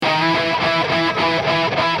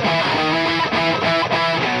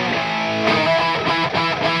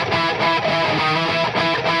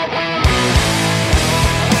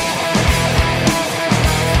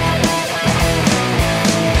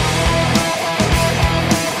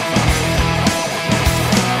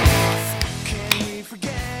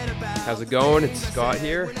How's it going? It's Scott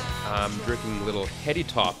here. I'm drinking a little Heady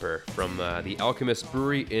Topper from the Alchemist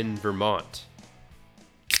Brewery in Vermont.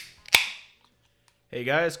 Hey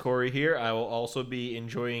guys, Corey here. I will also be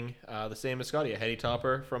enjoying the same as Scotty, a Heady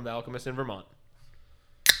Topper from the Alchemist in Vermont.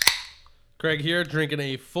 Craig here, drinking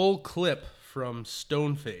a full clip from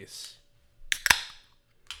Stoneface.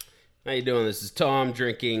 How you doing? This is Tom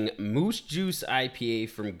drinking Moose Juice IPA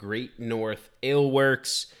from Great North Ale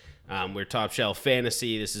Works. We're Top Shelf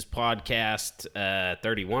Fantasy. This is podcast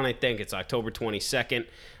 31, I think. It's October 22nd.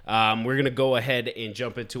 We're going to go ahead and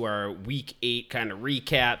jump into our Week 8 kind of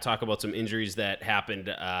recap, talk about some injuries that happened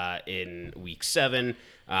in Week 7,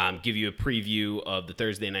 give you a preview of the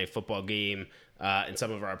Thursday Night Football game, and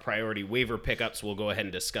some of our priority waiver pickups. We'll go ahead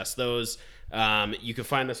and discuss those. You can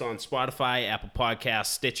find us on Spotify, Apple Podcasts,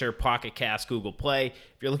 Stitcher, Pocket Cast, Google Play.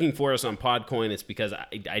 If you're looking for us on Podcoin, it's because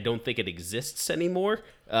I don't think it exists anymore.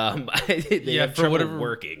 They have trouble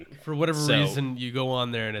working. For whatever reason, you go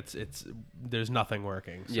on there and it's there's nothing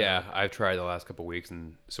working. So. Yeah, I've tried the last couple of weeks,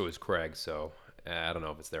 and so is Craig, so I don't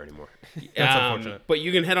know if it's there anymore. That's unfortunate. But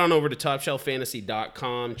you can head on over to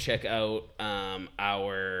TopShelfFantasy.com, check out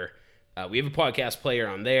we have a podcast player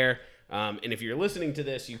on there. And if you're listening to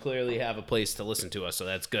this, you clearly have a place to listen to us, so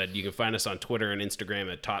that's good. You can find us on Twitter and Instagram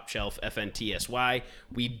at TopShelfFNTSY.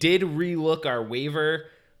 We did relook our waiver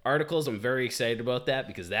articles. I'm very excited about that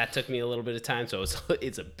because that took me a little bit of time, so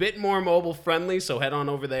it's a bit more mobile friendly, so head on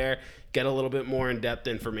over there, get a little bit more in-depth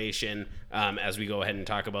information as we go ahead and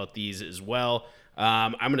talk about these as well.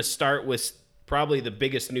 I'm going to start with probably the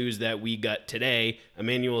biggest news that we got today.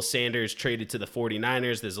 Emmanuel Sanders traded to the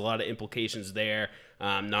 49ers. There's a lot of implications there.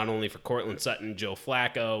 Not only for Courtland Sutton, Joe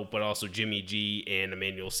Flacco, but also Jimmy G and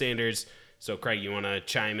Emmanuel Sanders. So, Craig, you want to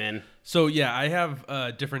chime in? So, yeah, I have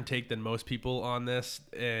a different take than most people on this.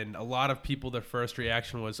 And a lot of people, their first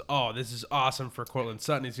reaction was, oh, this is awesome for Courtland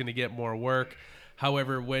Sutton. He's going to get more work.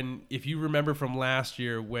 However, if you remember from last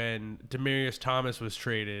year when Demaryius Thomas was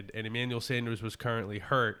traded and Emmanuel Sanders was currently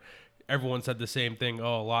hurt, everyone said the same thing.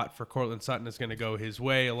 Oh, a lot for Courtland Sutton is going to go his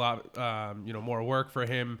way. A lot, more work for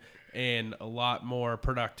him and a lot more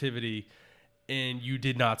productivity. And you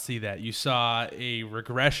did not see that. You saw a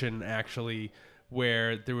regression, actually,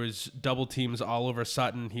 where there was double teams all over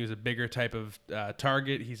Sutton. He was a bigger type of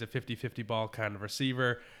target. He's a 50-50 ball kind of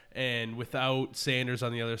receiver. And without Sanders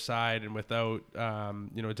on the other side and without,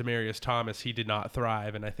 Demaryius Thomas, he did not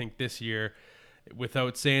thrive. And I think this year,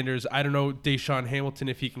 without Sanders, I don't know, Deshaun Hamilton,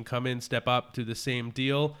 if he can come in, step up to the same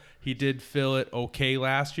deal. He did fill it okay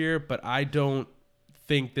last year, but I don't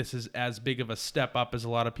think this is as big of a step up as a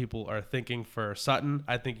lot of people are thinking for Sutton.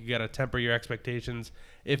 I think you got to temper your expectations.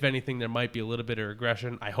 If anything, there might be a little bit of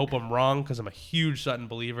regression. I hope I'm wrong because I'm a huge Sutton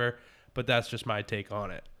believer, but that's just my take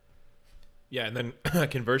on it. Yeah, and then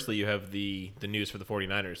conversely, you have the news for the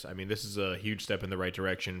 49ers. I mean, this is a huge step in the right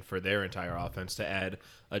direction for their entire offense to add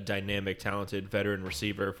a dynamic, talented veteran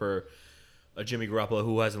receiver for a Jimmy Garoppolo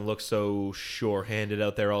who hasn't looked so sure-handed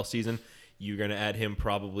out there all season. You're going to add him,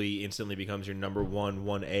 probably instantly becomes your number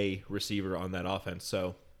 1A receiver on that offense.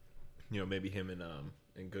 So, maybe him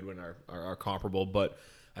and Goodwin are comparable, but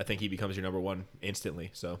I think he becomes your number one instantly.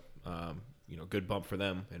 So, good bump for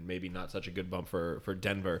them, and maybe not such a good bump for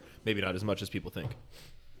Denver. Maybe not as much as people think.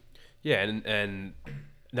 Yeah, and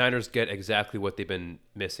Niners get exactly what they've been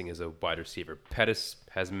missing as a wide receiver. Pettis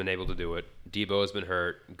hasn't been able to do it. Debo's been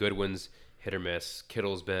hurt. Goodwin's hit or miss.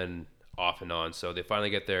 Kittle's been off and on. So they finally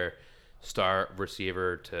get their star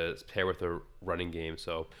receiver to pair with a running game.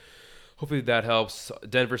 So hopefully that helps.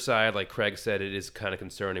 Denver side, like Craig said, it is kind of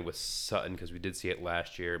concerning with Sutton because we did see it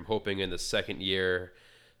last year. I'm hoping in the second year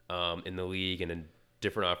in the league and a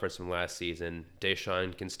different offense from last season,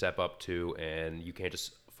 Deshaun can step up too, and you can't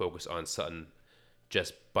just focus on Sutton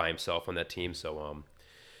just by himself on that team. So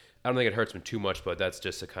I don't think it hurts him too much, but that's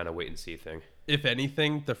just a kind of wait and see thing. If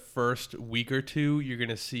anything, the first week or two, you're going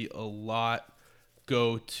to see a lot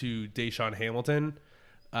go to Deshaun Hamilton,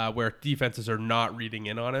 where defenses are not reading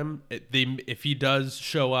in on him. If he does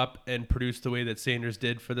show up and produce the way that Sanders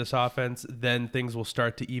did for this offense, then things will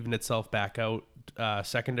start to even itself back out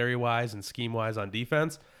secondary-wise and scheme-wise on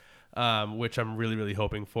defense, which I'm really, really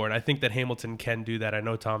hoping for. And I think that Hamilton can do that. I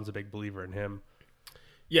know Tom's a big believer in him.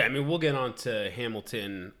 Yeah, I mean, we'll get on to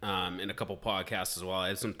Hamilton in a couple podcasts as well. I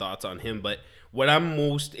have some thoughts on him, but what I'm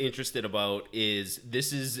most interested about is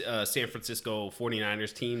this is a San Francisco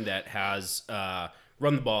 49ers team that has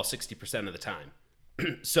run the ball 60% of the time.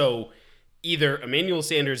 So either Emmanuel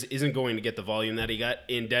Sanders isn't going to get the volume that he got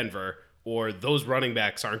in Denver, or those running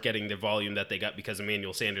backs aren't getting the volume that they got because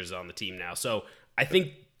Emmanuel Sanders is on the team now. So I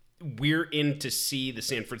think we're in to see the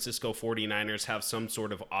San Francisco 49ers have some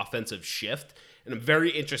sort of offensive shift. And I'm very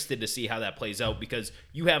interested to see how that plays out because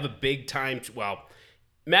you have a big time.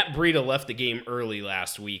 Matt Breida left the game early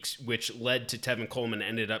last week, which led to Tevin Coleman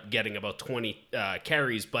ended up getting about 20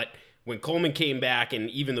 carries. But when Coleman came back, and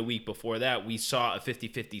even the week before that, we saw a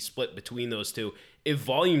 50-50 split between those two. If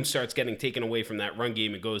volume starts getting taken away from that run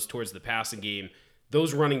game and goes towards the passing game,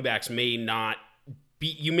 those running backs may not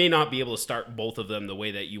be able to start both of them the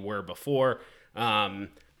way that you were before. I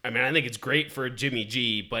think it's great for Jimmy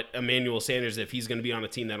G, but Emmanuel Sanders, if he's going to be on a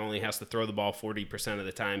team that only has to throw the ball 40% of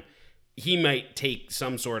the time, he might take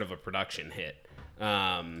some sort of a production hit.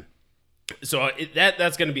 So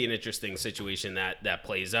that's going to be an interesting situation that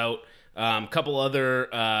plays out. A couple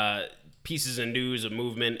other pieces of news of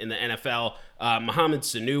movement in the NFL. Mohamed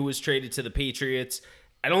Sanu was traded to the Patriots.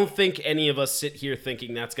 I don't think any of us sit here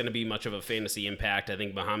thinking that's going to be much of a fantasy impact. I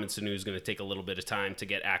think Mohamed Sanu is going to take a little bit of time to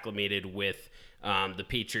get acclimated with the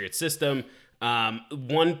Patriot system.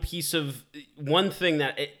 One thing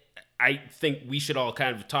that I think we should all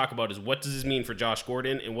kind of talk about is what does this mean for Josh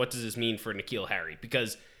Gordon and what does this mean for N'Keal Harry?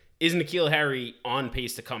 Because is N'Keal Harry on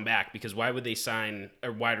pace to come back? Because why would they sign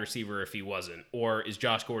a wide receiver if he wasn't? Or is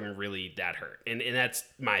Josh Gordon really that hurt? And that's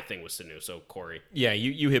my thing with Sanu. So, Corey. Yeah,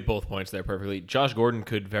 you hit both points there perfectly. Josh Gordon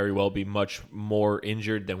could very well be much more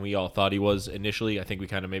injured than we all thought he was initially. I think we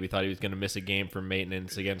kind of maybe thought he was going to miss a game for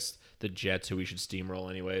maintenance against the Jets, who we should steamroll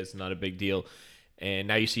anyways. Not a big deal. And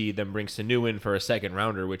now you see them bring Sanu in for a second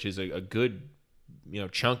rounder, which is a good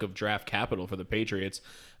chunk of draft capital for the Patriots.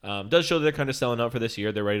 Does show that they're kind of selling out for this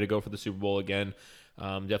year. They're ready to go for the Super Bowl again.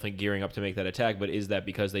 Definitely gearing up to make that attack. But is that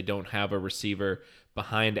because they don't have a receiver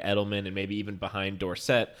behind Edelman and maybe even behind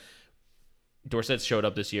Dorsett? Dorsett showed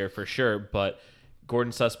up this year for sure, but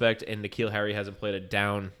Gordon suspect and N'Keal Harry hasn't played a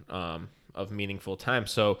down of meaningful time.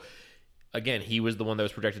 So again, he was the one that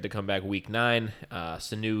was projected to come back week 9.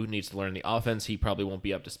 Sanu needs to learn the offense. He probably won't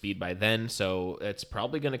be up to speed by then. So it's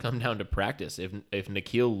probably going to come down to practice. If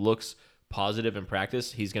N'Keal looks positive in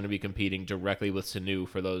practice, he's going to be competing directly with Sanu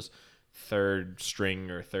for those third string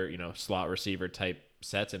or third, slot receiver type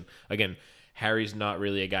sets. And again, Harry's not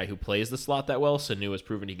really a guy who plays the slot that well. Sanu has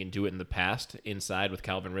proven he can do it in the past inside with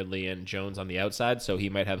Calvin Ridley and Jones on the outside, so he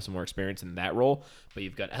might have some more experience in that role. But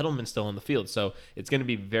you've got Edelman still on the field, so it's going to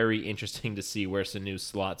be very interesting to see where Sanu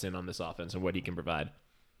slots in on this offense and what he can provide.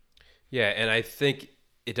 Yeah, and I think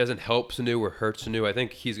it doesn't help Sanu or hurt Sanu. I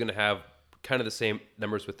think he's going to have kind of the same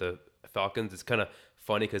numbers with the Falcons. It's kind of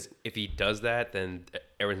funny because if he does that, then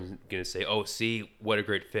everyone's going to say, oh, see, what a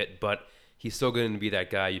great fit. But he's still going to be that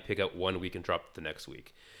guy you pick up 1 week and drop the next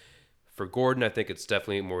week. For Gordon, I think it's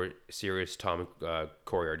definitely more serious. Tom and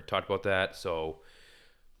Corey already talked about that. So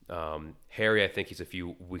Harry, I think he's a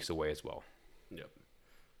few weeks away as well. Yep.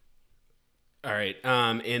 All right.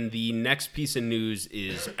 And the next piece of news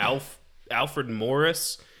is Alfred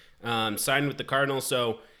Morris signed with the Cardinals.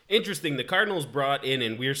 So interesting. The Cardinals brought in,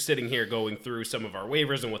 and we're sitting here going through some of our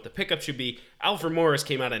waivers and what the pickup should be. Alfred Morris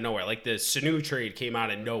came out of nowhere. Like the Sanu trade came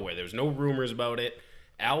out of nowhere. There was no rumors about it.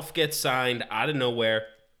 Alf gets signed out of nowhere.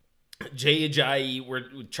 Jay Ajayi were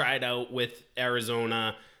tried out with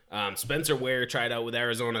Arizona. Spencer Ware tried out with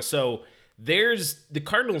Arizona. So the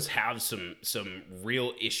Cardinals have some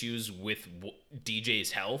real issues with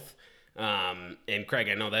DJ's health. And Craig,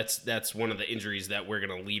 I know that's one of the injuries that we're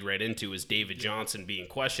going to lead right into is David Johnson being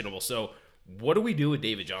questionable. So what do we do with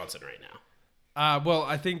David Johnson right now? Well,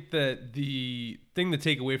 I think that the thing to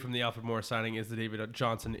take away from the Alfred Morris signing is the David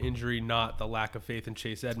Johnson injury, not the lack of faith in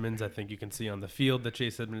Chase Edmonds. I think you can see on the field that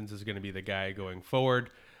Chase Edmonds is going to be the guy going forward.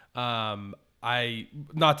 Not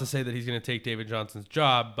to say that he's going to take David Johnson's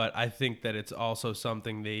job, but I think that it's also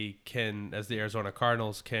something they can, as the Arizona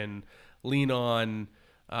Cardinals, can lean on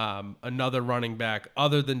another running back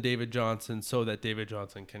other than David Johnson so that David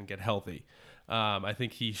Johnson can get healthy. I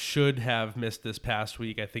think he should have missed this past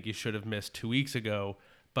week. I think he should have missed 2 weeks ago,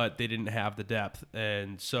 but they didn't have the depth.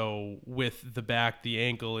 And so with the back, the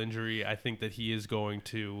ankle injury, I think that he is going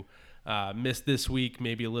to miss this week,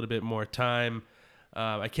 maybe a little bit more time.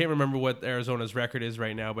 I can't remember what Arizona's record is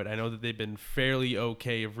right now, but I know that they've been fairly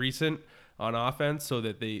okay of recent on offense, so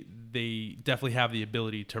that they definitely have the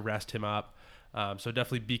ability to rest him up. So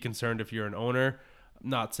definitely be concerned if you're an owner. I'm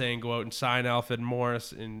not saying go out and sign Alfred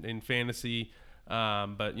Morris in fantasy,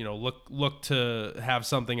 but look to have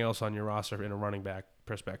something else on your roster in a running back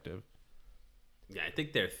perspective. Yeah, I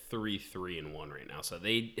think they're 3-3-1 right now, so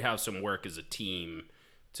they have some work as a team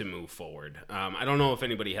to move forward. I don't know if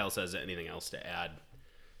anybody else has anything else to add.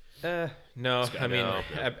 No, I mean, No.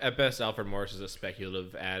 at best, Alfred Morris is a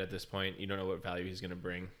speculative ad at this point. You don't know what value he's going to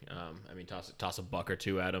bring. I mean, toss a buck or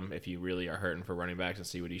two at him if you really are hurting for running backs and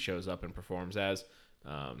see what he shows up and performs as.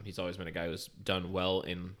 He's always been a guy who's done well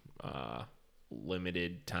in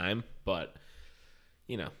limited time, but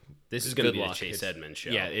This is going to good be luck. the Chase Edmonds show.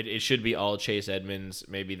 Yeah, it should be all Chase Edmonds.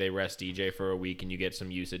 Maybe they rest DJ for a week and you get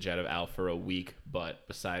some usage out of Al for a week. But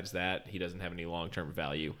besides that, he doesn't have any long-term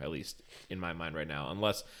value, at least in my mind right now.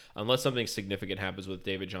 Unless something significant happens with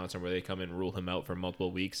David Johnson where they come and rule him out for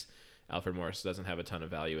multiple weeks, Alfred Morris doesn't have a ton of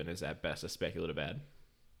value and is at best a speculative ad.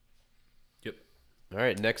 Yep. All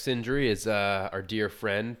right, next injury is our dear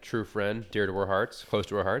friend, true friend, dear to our hearts, close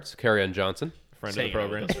to our hearts, Kerryon Johnson. Friend of the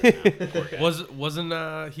program.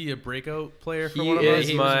 Wasn't he a breakout player for He one of us? is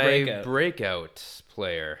he was a my breakout. breakout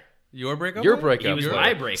player. Your breakout? Your player? breakout He was player.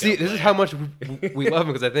 my breakout See, this is player. how much we love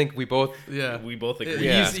him because I think we both. Yeah. We both agree.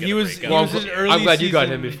 Yeah. He's- he was Well, an early I'm glad you got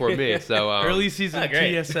him season- before me. So Early season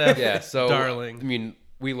great. TSF. yeah. So darling. I mean,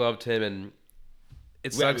 we loved him, and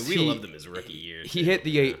it We, I sucks. mean, we loved him his rookie year. He hit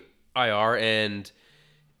the IR, and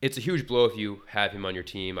it's a huge blow if you have him on your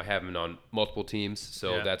team. I have him on multiple teams,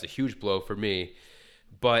 so Yeah. that's a huge blow for me.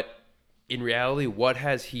 But in reality, what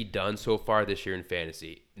has he done so far this year in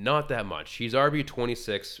fantasy? Not that much. He's RB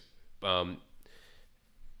 26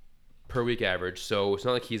 per week average, so it's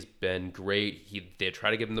not like he's been great. They try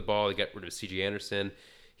to give him the ball. They get rid of C.J. Anderson.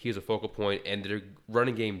 He is a focal point, and their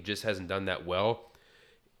running game just hasn't done that well.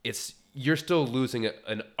 You're still losing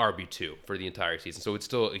an RB2 for the entire season, so it's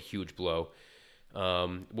still a huge blow.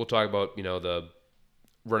 We'll talk about the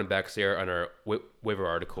running backs there on our waiver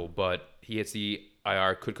article, but he hits the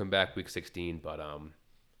IR, could come back week 16, but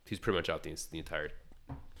he's pretty much out the entire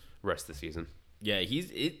rest of the season. Yeah,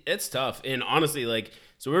 it's tough. And honestly,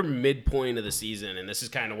 so we're midpoint of the season, and this is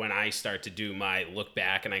kind of when I start to do my look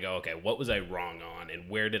back and I go, okay, what was I wrong on, and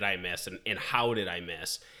where did I miss, and how did I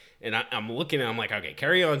miss? And I'm looking and I'm like, okay,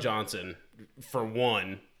 Kerryon Johnson, for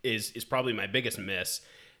one, is probably my biggest miss.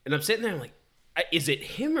 And I'm sitting there, I'm like, is it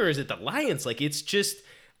him or is it the Lions? It's just,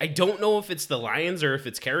 I don't know if it's the Lions or if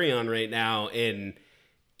it's Kerryon right now. And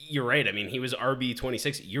you're right. I mean, he was RB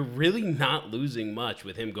 26. You're really not losing much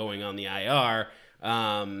with him going on the IR.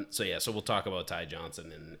 So we'll talk about Ty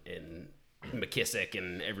Johnson and McKissick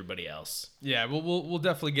and everybody else. Yeah, we'll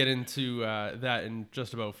definitely get into that in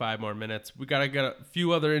just about 5 more minutes. We got a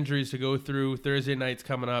few other injuries to go through. Thursday night's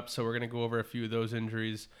coming up, so we're gonna go over a few of those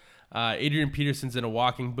injuries. Adrian Peterson's in a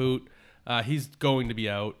walking boot. He's going to be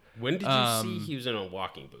out. When did you see he was in a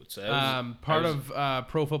walking boot? So that was,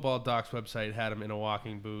 Pro Football Doc's website had him in a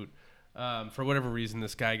walking boot. For whatever reason,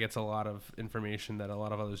 this guy gets a lot of information that a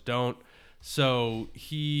lot of others don't. So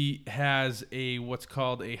he has what's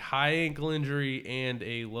called a high ankle injury and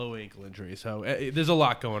a low ankle injury. So there's a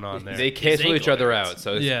lot going on there. They cancel each other out,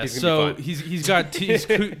 so he's gonna be fine. he's got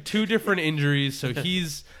two different injuries, so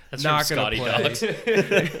he's That's not from going to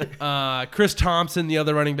Scotty play. Chris Thompson, the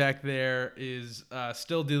other running back there, is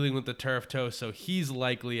still dealing with the turf toe, so he's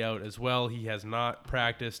likely out as well. He has not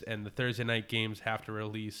practiced, and the Thursday night games have to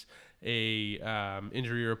release a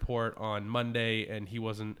injury report on Monday, and he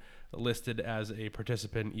wasn't listed as a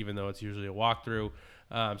participant, even though it's usually a walkthrough.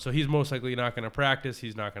 So he's most likely not going to practice.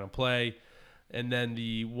 He's not going to play. And then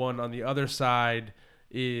the one on the other side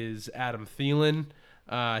is Adam Thielen.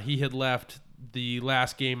 He had left the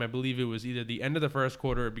last game. I believe it was either the end of the first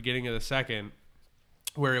quarter or beginning of the second,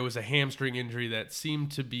 where it was a hamstring injury that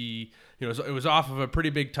seemed to be, it was off of a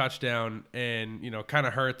pretty big touchdown, and, kind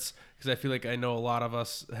of hurts because I feel like I know a lot of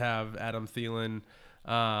us have Adam Thielen,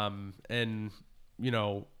 and,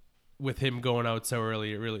 with him going out so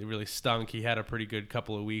early, it really, really stunk. He had a pretty good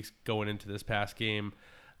couple of weeks going into this past game.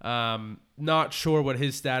 Not sure what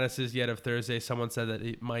his status is yet of Thursday. Someone said that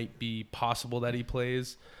it might be possible that he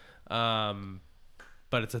plays,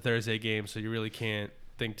 but it's a Thursday game, so you really can't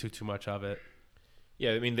think too much of it.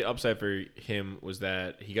 Yeah, I mean, the upside for him was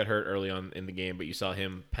that he got hurt early on in the game, but you saw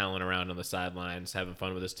him palling around on the sidelines, having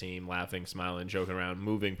fun with his team, laughing, smiling, joking around,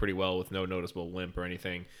 moving pretty well with no noticeable limp or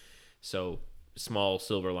anything. So, small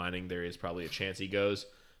silver lining, there is probably a chance he goes,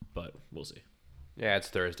 but we'll see. Yeah, it's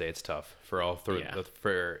Thursday. It's tough for all three. Yeah.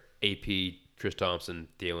 For AP, Chris Thompson,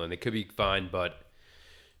 Thielen. They could be fine, but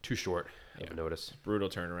too short. I've noticed. Brutal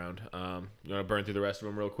turnaround. You want to burn through the rest of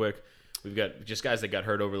them real quick? We've got just guys that got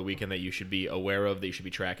hurt over the weekend that you should be aware of, that you should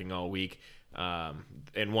be tracking all week.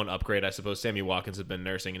 And one upgrade, I suppose. Sammy Watkins has been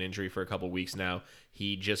nursing an injury for a couple weeks now.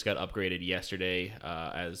 He just got upgraded yesterday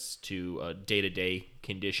as to a day-to-day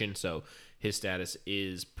condition, so his status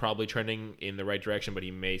is probably trending in the right direction, but he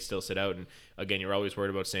may still sit out. And again, you're always worried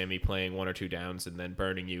about Sammy playing 1 or 2 downs and then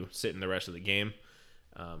burning you, sitting the rest of the game.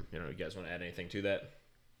 You guys want to add anything to that?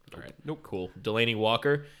 All right. Nope. Cool. Delaney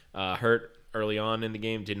Walker hurt early on in the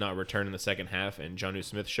game, did not return in the second half, and Jonnu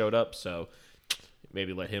Smith showed up, so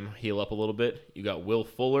maybe let him heal up a little bit. You got Will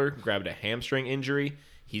Fuller, grabbed a hamstring injury.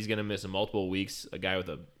 He's going to miss multiple weeks, a guy with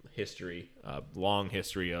a long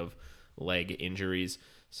history of leg injuries.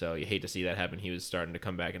 So you hate to see that happen. He was starting to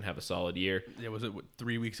come back and have a solid year. Yeah, was it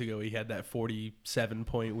 3 weeks ago? He had that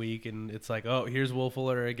 47-point week, and it's like, oh, here's Will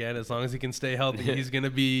Fuller again. As long as he can stay healthy, he's gonna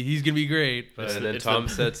be great. But And then Tom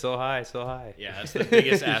said, "So high, so high." Yeah, that's the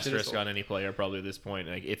biggest asterisk on any player probably at this point.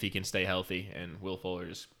 Like if he can stay healthy, and Will Fuller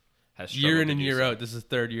has struggled year in to and do year so. out, this is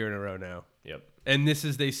third year in a row now. Yep. And this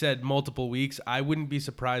is, they said, multiple weeks. I wouldn't be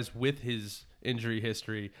surprised with his injury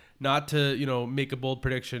history, not to make a bold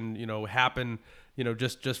prediction, happen.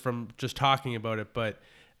 Just from talking about it, but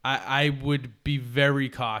I would be very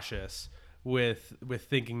cautious with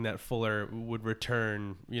thinking that Fuller would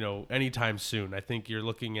return, anytime soon. I think you're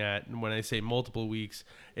looking at, when I say multiple weeks,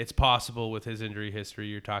 it's possible with his injury history,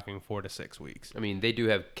 you're talking 4 to 6 weeks. I mean, they do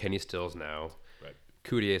have Kenny Stills now. Right.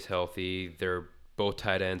 Coutier's healthy. They're both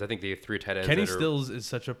tight ends. I think they have 3 tight ends. Kenny Stills is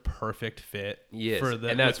such a perfect fit for the,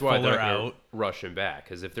 and that's with why Fuller they're out. rushing back.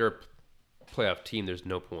 Because if they're a playoff team, there's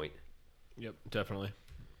no point. Yep, definitely.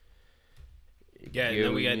 Yeah, and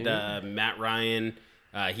then we got Matt Ryan.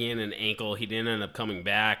 He had an ankle. He didn't end up coming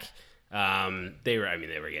back. They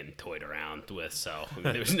were getting toyed around with, so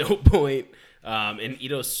there was no point. And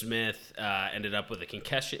Ito Smith ended up with a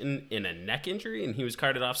concussion in a neck injury, and he was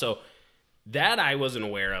carted off. So that I wasn't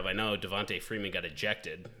aware of. I know Devontae Freeman got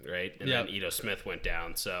ejected, right? And then Ito Smith went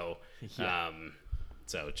down. So,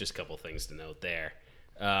 so just a couple things to note there.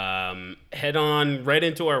 Head on right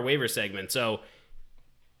into our waiver segment. So,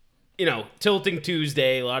 Tilting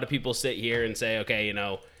Tuesday, a lot of people sit here and say, okay,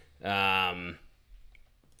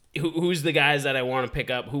 who's the guys that I want to pick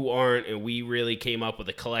up, who aren't, and we really came up with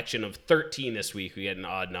a collection of 13 this week. We had an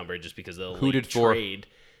odd number just because of the Who late did four? trade.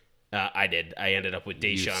 I did. I ended up with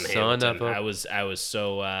Deshaun son Hamilton. of a- I was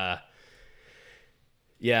so I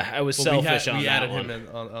was selfish on we that added one. him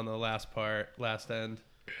on the last end.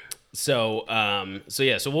 So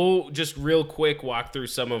we'll just real quick walk through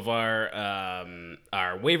some of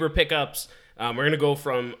our waiver pickups. We're gonna go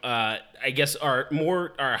from I guess our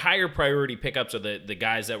higher priority pickups are the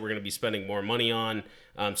guys that we're gonna be spending more money on.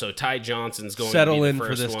 So Ty Johnson's going Settle to be in the for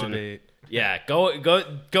first this one. debate. Yeah,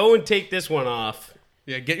 go and take this one off.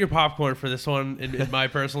 Yeah, get your popcorn for this one, in my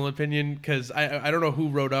personal opinion, because I don't know who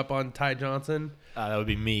wrote up on Ty Johnson. That would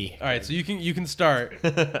be me. All right, so you can start.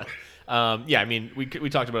 I mean, we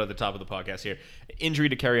talked about it at the top of the podcast here. Injury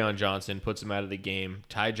to Kerryon Johnson puts him out of the game.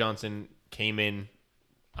 Ty Johnson came in.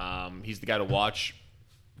 He's the guy to watch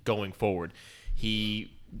going forward.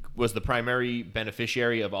 He was the primary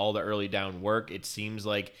beneficiary of all the early down work. It seems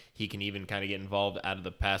like he can even kind of get involved out of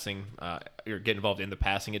the passing, or get involved in the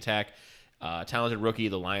passing attack. Talented rookie.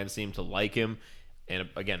 The Lions seem to like him, and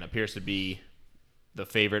again appears to be the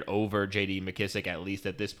favorite over J.D. McKissick, at least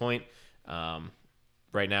at this point.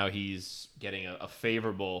 Right now, he's getting a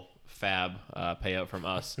favorable fab payout from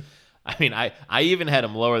us. I mean, I even had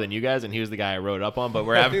him lower than you guys, and he was the guy I wrote up on. But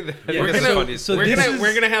we're having We're this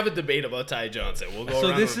gonna have a debate about Ty Johnson. We'll go So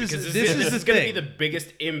around this because is- this this is is the going to thing. be the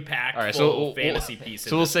biggest impactful All right, so fantasy piece.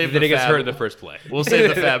 So we'll save Then the he gets fab. hurt in the first play. We'll save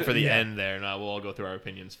the fab for the end there. Now we'll all go through our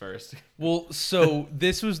opinions first. Well, so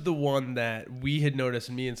this was the one that we had noticed,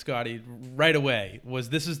 me and Scotty, right away.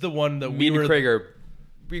 This is the one that Me and Craig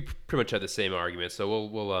we pretty much had the same argument. So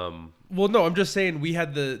we'll Well, no, I'm just saying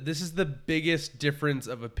this is the biggest difference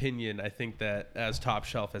of opinion I think that as Top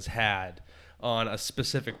Shelf has had on a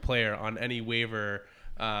specific player on any waiver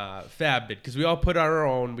fab bid, because we all put our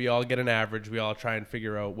own, we all get an average, we all try and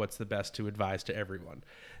figure out what's the best to advise to everyone.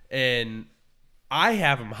 And I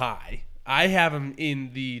have him high. I have him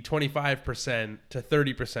in the 25% to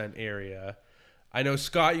 30% area. I know,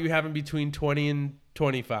 Scott, you have him between 20 and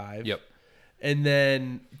 25. Yep. And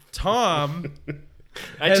then Tom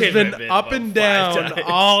I has changed my been bid up about and 5 down times.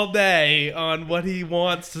 all day on what he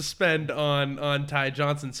wants to spend on Ty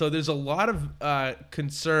Johnson. So there's a lot of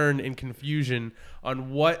concern and confusion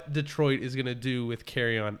on what Detroit is going to do with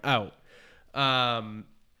Kerryon out.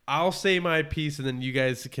 I'll say my piece, and then you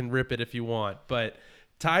guys can rip it if you want. But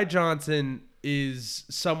Ty Johnson is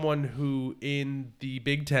someone who in the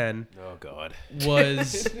Big Ten oh god.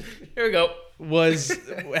 was Here we go.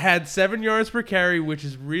 had 7 yards per carry, which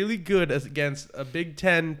is really good against a Big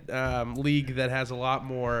Ten league that has a lot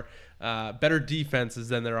more better defenses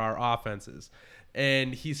than there are offenses.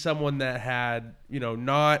 And he's someone that had,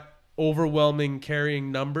 not overwhelming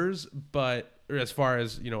carrying numbers, but as far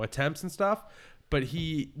as, attempts and stuff, but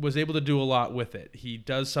he was able to do a lot with it. He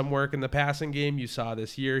does some work in the passing game. You saw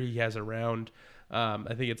this year he has around I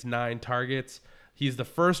think it's 9 targets. He's the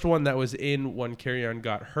first one that was in when Kerryon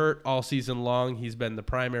got hurt all season long. He's been the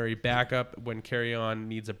primary backup when Kerryon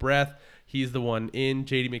needs a breath. He's the one in.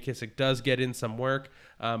 J.D. McKissic does get in some work,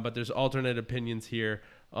 but there's alternate opinions here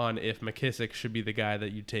on if McKissic should be the guy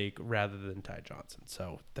that you take rather than Ty Johnson.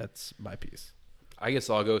 So that's my piece. I guess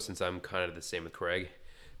I'll go since I'm kind of the same with Craig.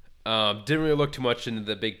 Didn't really look too much into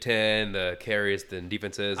the Big Ten, the carries, the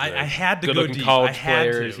defenses. I the had to go good-looking deep. college I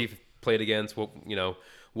had players to. he played against,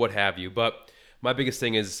 what have you. But my biggest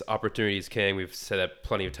thing is opportunities king. We've said that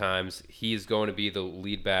plenty of times. He's going to be the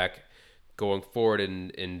lead back going forward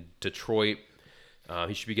in Detroit.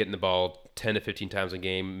 He should be getting the ball 10 to 15 times a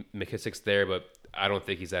game. McKissic's there, but I don't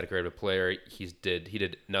think he's that great of a player. He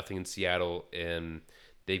did nothing in Seattle, and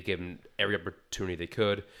they've given every opportunity they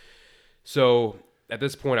could. So at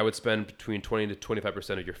this point, I would spend between 20 to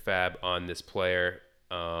 25% of your fab on this player.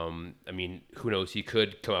 I mean, who knows? He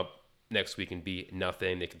could come up next week and be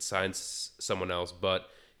nothing. They could sign someone else, but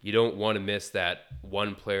you don't want to miss that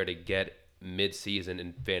one player to get mid-season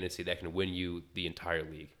in fantasy that can win you the entire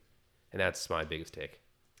league. And that's my biggest take.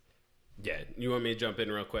 Yeah, you want me to jump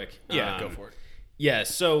in real quick? Yeah, go for it. Yeah,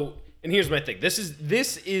 so and here's my thing. This is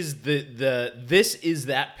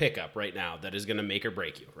that pickup right now that is going to make or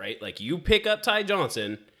break you, right? Like you pick up Ty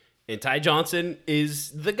Johnson and Ty Johnson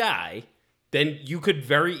is the guy, then you could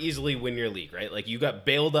very easily win your league, right? Like you got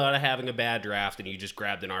bailed out of having a bad draft and you just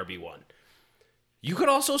grabbed an RB1. You could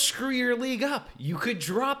also screw your league up. You could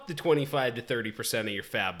drop the 25 to 30% of your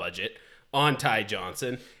fab budget on Ty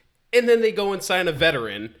Johnson, and then they go and sign a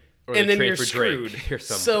veteran, Or and they then trade you're for screwed. Drake or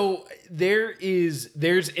something. So there's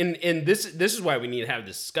this is why we need to have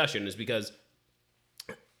this discussion, is because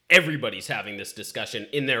everybody's having this discussion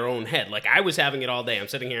in their own head. Like I was having it all day. I'm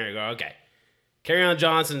sitting here and I go, okay, Kerryon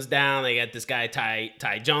Johnson's down. They got this guy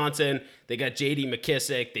Ty Johnson. They got J.D.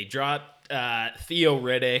 McKissic. They dropped Theo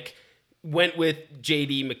Riddick. Went with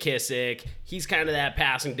J.D. McKissic. He's kind of that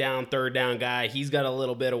passing down, third down guy. He's got a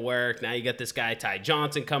little bit of work. Now you got this guy, Ty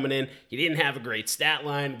Johnson, coming in. He didn't have a great stat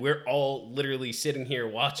line. We're all literally sitting here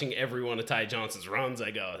watching every one of Ty Johnson's runs.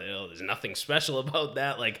 I go, hell, there's nothing special about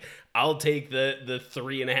that. Like, I'll take the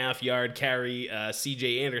 3.5 yard carry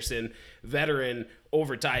C.J. Anderson veteran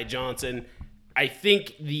over Ty Johnson. I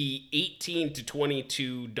think the $18 to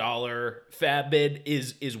 $22 fab bid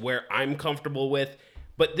is where I'm comfortable with.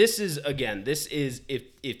 But this is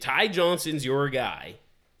if Ty Johnson's your guy,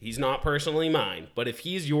 he's not personally mine, but if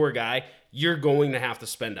he's your guy, you're going to have to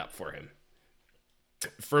spend up for him.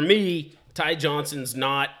 For me, Ty Johnson's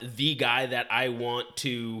not the guy that I want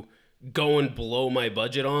to go and blow my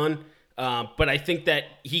budget on, but I think that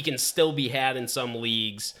he can still be had in some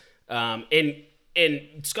leagues. And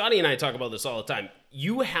Scotty and I talk about this all the time.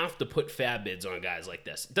 You have to put fab bids on guys like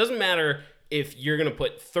this. It doesn't matter if you're going to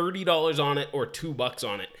put $30 on it or $2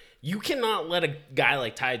 on it. You cannot let a guy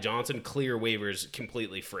like Ty Johnson clear waivers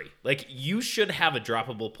completely free. Like, you should have a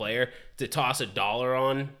droppable player to toss $1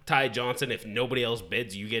 on Ty Johnson. If nobody else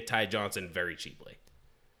bids, you get Ty Johnson very cheaply.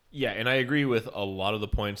 Yeah, and I agree with a lot of the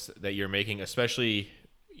points that you're making, especially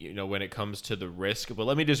when it comes to the risk. But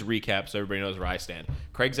let me just recap so everybody knows where I stand.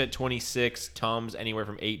 Craig's at 26, Tom's anywhere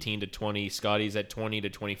from 18 to 20, Scotty's at 20 to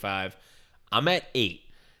 25. I'm at 8.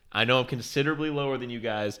 I know I'm considerably lower than you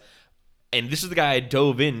guys, and this is the guy I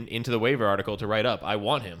dove into the waiver article to write up. I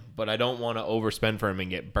want him, but I don't want to overspend for him and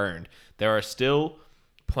get burned. There are still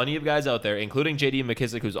plenty of guys out there, including J.D.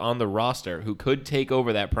 McKissic, who's on the roster, who could take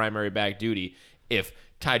over that primary back duty if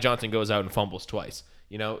Ty Johnson goes out and fumbles twice.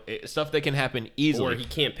 Stuff that can happen easily. Or he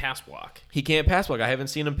can't pass block. He can't pass block. I haven't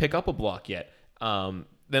seen him pick up a block yet.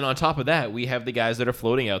 Then on top of that, we have the guys that are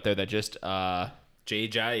floating out there that just...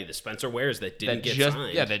 J.J., the Spencer Wares that didn't get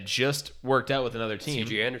signed. Yeah, that just worked out with another team.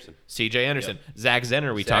 C.J. Anderson. Yep. Zach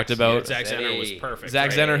Zenner, we talked about. Zach Zenner was perfect.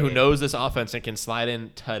 Zach Zenner, who knows this offense and can slide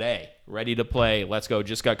in today. Ready to play. Let's go.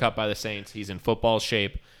 Just got cut by the Saints. He's in football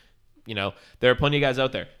shape. There are plenty of guys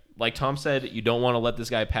out there. Like Tom said, you don't want to let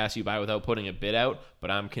this guy pass you by without putting a bid out,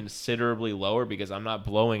 but I'm considerably lower because I'm not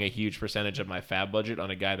blowing a huge percentage of my fab budget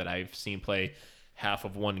on a guy that I've seen play half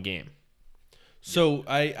of one game. So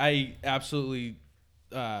I absolutely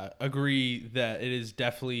agree that it is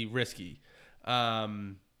definitely risky.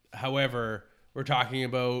 However, we're talking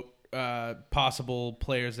about possible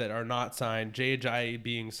players that are not signed. J.J.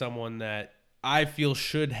 being someone that I feel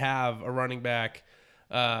should have a running back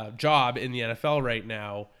job in the NFL right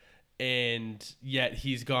now, and yet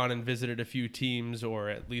he's gone and visited a few teams, or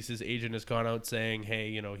at least his agent has gone out saying,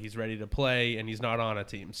 hey, he's ready to play, and he's not on a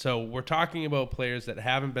team. So we're talking about players that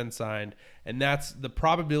haven't been signed, and that's the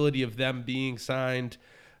probability of them being signed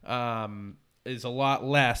is a lot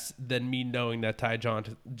less than me knowing that Ty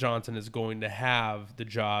Johnson is going to have the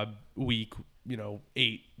job week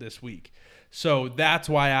 8 this week. So that's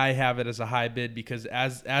why I have it as a high bid, because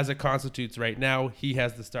as it constitutes right now, he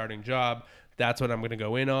has the starting job. That's what I'm going to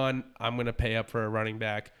go in on. I'm going to pay up for a running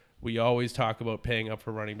back. We always talk about paying up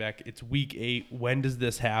for running back. It's week 8. When does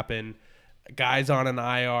this happen? Guys on an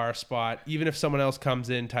IR spot. Even if someone else comes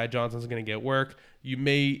in, Ty Johnson's going to get work. You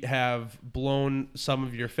may have blown some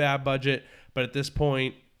of your fab budget, but at this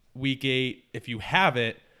point, week 8, if you have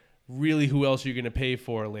it, really who else are you going to pay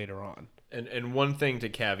for later on? And one thing to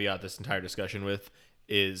caveat this entire discussion with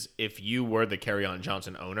is if you were the Kerryon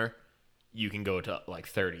Johnson owner, you can go to like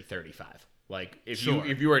 30, 35. Like if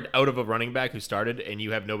you were out of a running back who started and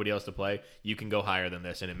you have nobody else to play, you can go higher than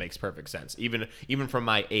this, and it makes perfect sense. Even from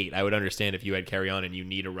my 8, I would understand if you had Kerryon and you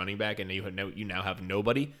need a running back and you now have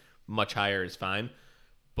nobody. Much higher is fine,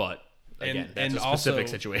 but again, that's a specific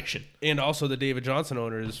situation. And also, the David Johnson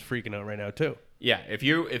owner is freaking out right now too. Yeah, if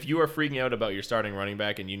you are freaking out about your starting running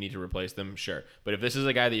back and you need to replace them, sure. But if this is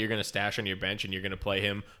a guy that you're going to stash on your bench and you're going to play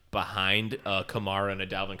him behind a Kamara and a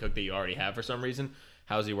Dalvin Cook that you already have for some reason,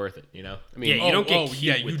 how's he worth it? I mean, you don't get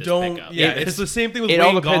cute with this pickup. Yeah, it's the same thing with It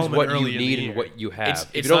Wayne all depends Gallman what early you in the need year. and what you have. It's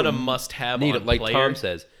If you not don't a must-have need on it, like player. Tom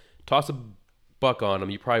says. Toss a buck on him.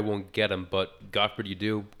 You probably won't get him, but God forbid you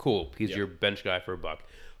do. Cool. He's your bench guy for a buck.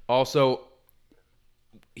 Also,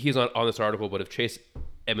 he's on this article, but if Chase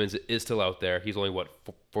Edmonds is still out there, he's only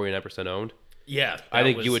 49% owned. Yeah, I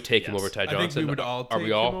think you would take him over Ty Johnson. I think we would all take Are we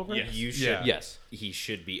him all? over. You should. Yeah. Yes. He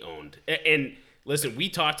should be owned. And listen, we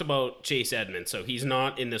talked about Chase Edmonds, so he's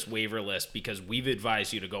not in this waiver list because we've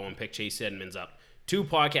advised you to go and pick Chase Edmonds up. 2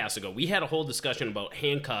 podcasts ago, we had a whole discussion about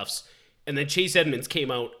handcuffs, and then Chase Edmonds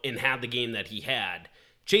came out and had the game that he had.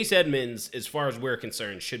 Chase Edmonds, as far as we're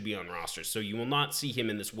concerned, should be on rosters, so you will not see him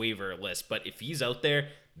in this waiver list. But if he's out there,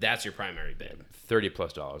 that's your primary bid.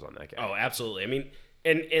 $30+ on that guy. Oh, absolutely. I mean,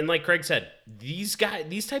 and like Craig said, these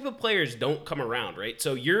type of players don't come around, right?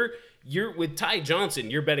 So you're with Ty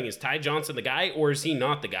Johnson, you're betting, is Ty Johnson the guy or is he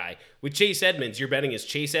not the guy? With Chase Edmonds, you're betting, is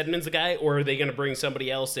Chase Edmonds the guy or are they going to bring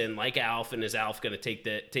somebody else in like Alf, and is Alf going to take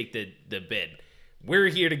the bid? We're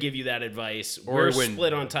here to give you that advice. We're when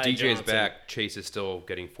split on Ty DJ's Johnson. back, Chase is still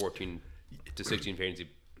getting 14 to 16 fantasy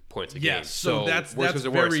points a game. Yes, so that's worse comes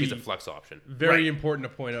to worse, very- he's a flex option. Very important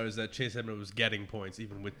to point out is that Chase Edmonds was getting points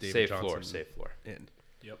even with David Johnson. Safe floor. In.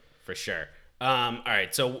 Yep. For sure. All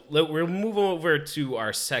right, so we'll move over to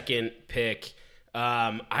our second pick.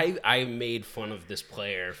 I made fun of this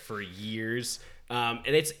player for years, and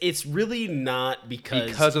it's really not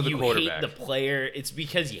because of the you quarterback. hate the player. It's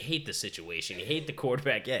because you hate the situation. You hate the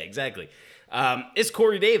quarterback. Yeah, exactly. It's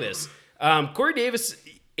Corey Davis. Corey Davis,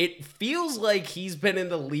 it feels like he's been in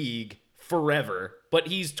the league forever, but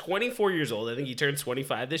he's 24 years old. I think he turned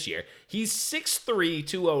 25 this year. He's 6'3",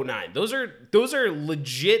 209. Those are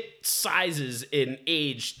legit sizes in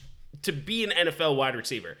age to be an NFL wide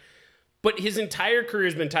receiver. But his entire career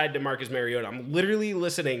has been tied to Marcus Mariota. I'm literally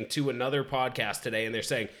listening to another podcast today, and they're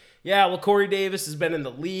saying, yeah, well, Corey Davis has been in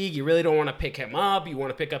the league. You really don't want to pick him up. You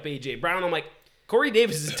want to pick up A.J. Brown. I'm like, Corey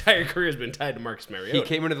Davis' entire career has been tied to Marcus Mariota. He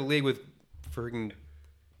came into the league with freaking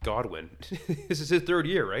Godwin. This is his 3rd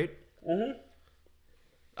year, right? Mm-hmm.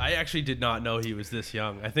 I actually did not know he was this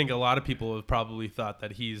young. I think a lot of people have probably thought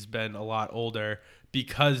that he's been a lot older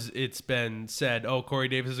because it's been said, oh, Corey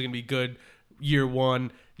Davis is going to be good year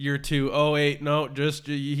 1, year 2. Oh, wait, no, just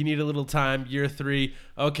he need a little time. Year 3,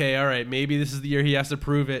 okay, all right, maybe this is the year he has to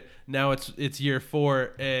prove it. Now it's year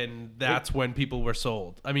 4, and that's when people were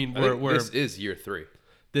sold. I mean, This is year 3.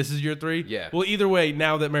 This is year 3? Yeah. Well, either way,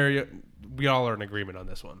 now that we all are in agreement on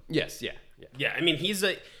this one. Yes, yeah. Yeah, I mean,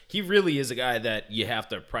 he really is a guy that you have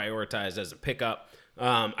to prioritize as a pickup.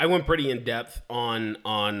 I went pretty in depth on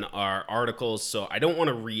our articles, so I don't want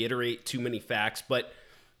to reiterate too many facts, but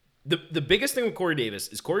the biggest thing with Corey Davis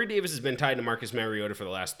is Corey Davis has been tied to Marcus Mariota for the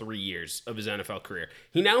last 3 years of his NFL career.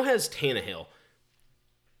 He now has Tannehill.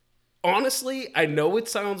 Honestly, I know it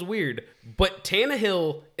sounds weird, but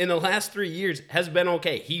Tannehill in the last 3 years has been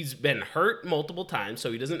okay. He's been hurt multiple times,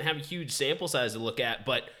 so he doesn't have a huge sample size to look at,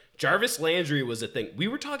 but Jarvis Landry was a thing. We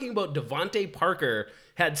were talking about Devontae Parker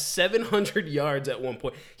had 700 yards at one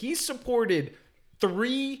point. He supported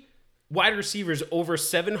 3 wide receivers over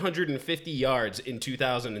 750 yards in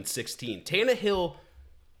 2016. Tannehill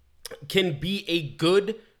can be a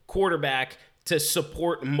good quarterback to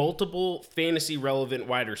support multiple fantasy relevant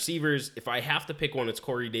wide receivers. If I have to pick one, it's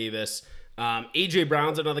Corey Davis. A.J.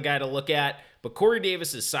 Brown's another guy to look at, but Corey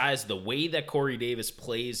Davis's size, the way that Corey Davis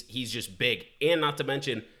plays, he's just big. And not to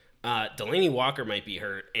mention, Delaney Walker might be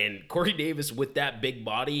hurt, and Corey Davis with that big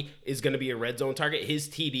body is going to be a red zone target. His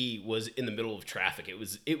TD was in the middle of traffic. It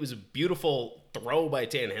was a beautiful throw by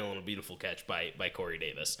Tannehill and a beautiful catch by Corey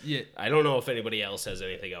Davis. Yeah. I don't know if anybody else has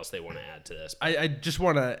anything else they want to add to this. I just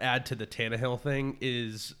want to add to the Tannehill thing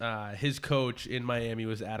is his coach in Miami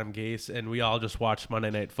was Adam Gase, and we all just watched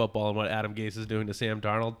Monday Night Football and what Adam Gase is doing to Sam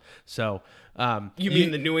Darnold. So You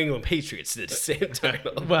mean the New England Patriots did the same time?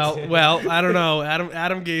 well, I don't know.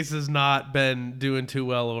 Adam Gase has not been doing too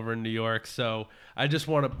well over in New York, so I just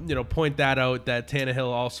want to point that out that Tannehill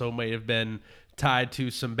also may have been tied to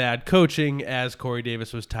some bad coaching, as Corey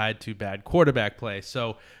Davis was tied to bad quarterback play.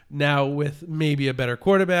 So now with maybe a better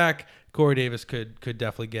quarterback, Corey Davis could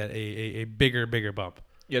definitely get a bigger bump.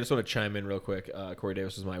 Yeah, I just want to chime in real quick. Corey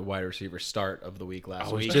Davis was my wide receiver start of the week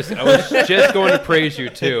last week. I was just going to praise you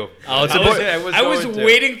too. I was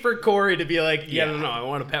waiting for Corey to be like, no, I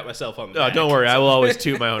want to pat myself on the back. Don't worry, I will always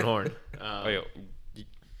toot my own horn.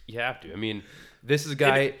 You have to. I mean, this is a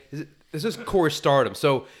guy. This is Corey's stardom.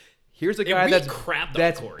 So here's a guy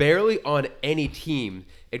that's barely on any team,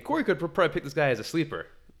 and Corey could probably pick this guy as a sleeper.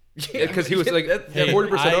 Because he was like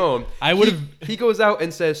 40% owned. I would have. He goes out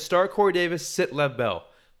and says, "Start Corey Davis, sit Lev Bell."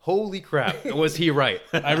 Holy crap! Was he right?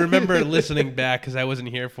 I remember listening back because I wasn't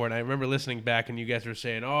here for it. I remember listening back and you guys were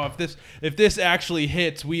saying, "Oh, if this actually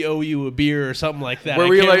hits, we owe you a beer or something like that." Where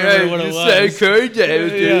we were like, "Hey, you said Corey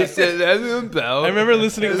Davis, sit Lev Bell." I remember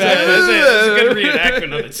listening back. This is going to be an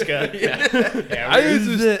acronym of it, Scott. This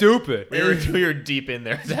is stupid. We were deep in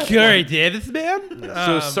there. Corey Davis, man.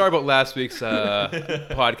 So sorry about last week's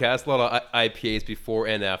podcast. A lot of IPAs before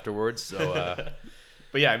and afterwards. So,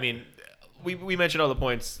 but yeah, I mean. We mentioned all the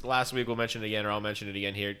points last week. We'll mention it again, or I'll mention it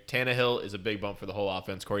again here. Tannehill is a big bump for the whole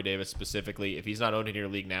offense. Corey Davis specifically. If he's not owned in your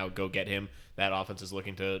league now, go get him. That offense is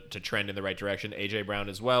looking to trend in the right direction. A.J. Brown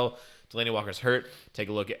as well. Delaney Walker's hurt. Take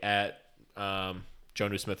a look at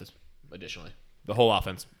Jonnu Smith additionally. The whole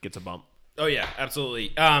offense gets a bump. Oh, yeah,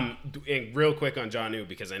 absolutely. And real quick on Jonnu,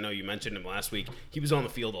 because I know you mentioned him last week. He was on the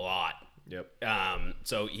field a lot. Yep.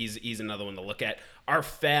 So he's another one to look at. Our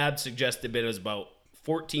fab suggested bid is about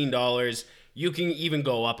 $14. You can even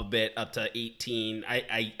go up a bit, up to $18.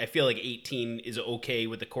 I feel like $18 is okay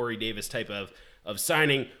with the Corey Davis type of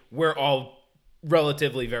signing. We're all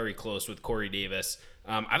relatively very close with Corey Davis.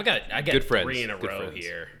 I got Good three friends. in a Good row friends.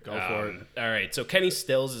 here. Go for it. All right, so Kenny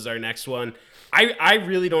Stills is our next one. I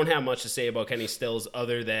really don't have much to say about Kenny Stills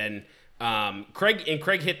other than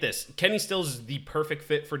Craig hit this. Kenny Stills is the perfect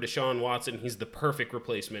fit for Deshaun Watson. He's the perfect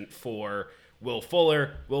replacement for Will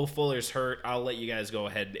Fuller. Will Fuller's hurt. I'll let you guys go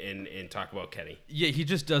ahead and talk about Kenny. Yeah, he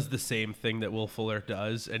just does the same thing that Will Fuller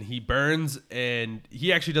does, and he burns, and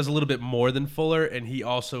he actually does a little bit more than Fuller, and he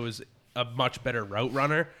also is a much better route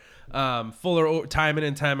runner. Fuller, time in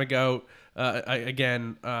and time ago,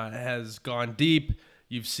 has gone deep.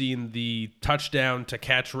 You've seen the touchdown to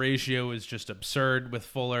catch ratio is just absurd with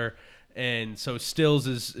Fuller, and so Stills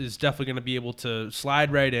is definitely going to be able to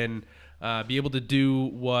slide right in. Be able to do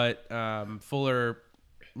what Fuller,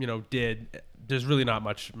 did. There's really not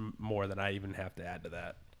much more that I even have to add to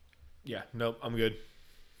that. Yeah, nope, I'm good.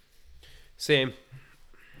 Same.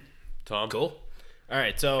 Tom. Cool. All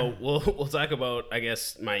right, so we'll talk about, I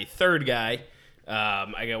guess, my third guy.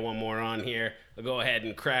 I got one more on here. I'll go ahead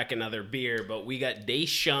and crack another beer, but we got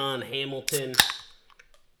DaeSean Hamilton.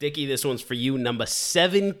 Dickie, this one's for you. Number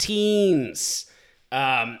 17s.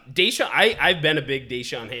 DaeSean, I've been a big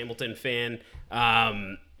DaeSean Hamilton fan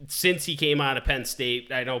since he came out of Penn State.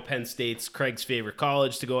 I know Penn State's Craig's favorite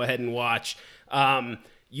college to go ahead and watch.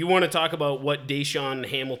 You want to talk about what DaeSean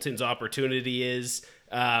Hamilton's opportunity is?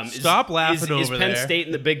 Stop laughing over there. Is Penn State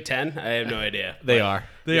in the Big Ten? I have no idea. They are.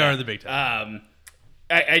 They are in the Big Ten.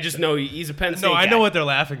 I just know he's a Penn State No, I guy. know what they're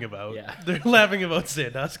laughing about. Yeah. They're laughing about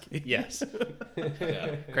Sandusky. Yes.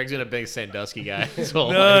 Craig's been a big Sandusky guy.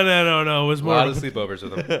 No. It was A more lot of of sleepovers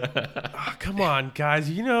with him. Oh, come on, guys.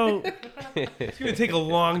 It's going to take a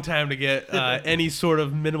long time to get any sort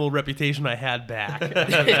of minimal reputation I had back.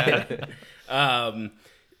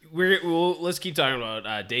 Let's keep talking about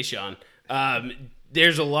DaeSean.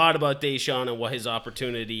 There's a lot about DaeSean and what his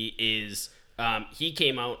opportunity is. He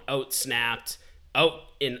came out,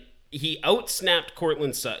 he outsnapped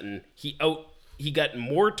Cortland Sutton. He got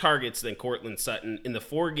more targets than Cortland Sutton in the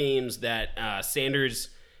 4 games that Sanders,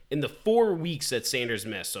 in the 4 weeks that Sanders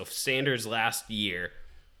missed. So Sanders last year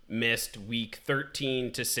missed week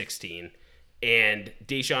 13 to 16, and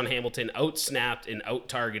DaeSean Hamilton outsnapped and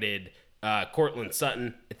out-targeted Cortland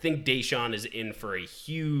Sutton. I think DaeSean is in for a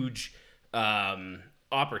huge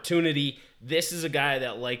opportunity. This is a guy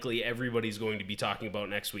that likely everybody's going to be talking about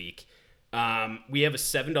next week. We have a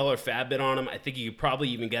 $7 fab bid on him. I think you could probably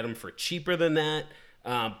even get him for cheaper than that.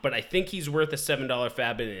 But I think he's worth a $7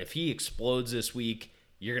 fab bid, and if he explodes this week,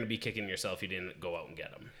 you're going to be kicking yourself you didn't go out and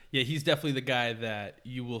get him. Yeah, he's definitely the guy that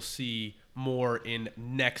you will see more in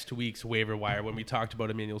next week's waiver wire when we talked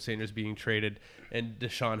about Emmanuel Sanders being traded and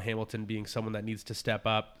Deshaun Hamilton being someone that needs to step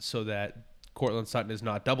up so that Cortland Sutton is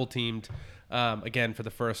not double teamed. Again, for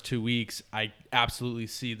the first 2 weeks, I absolutely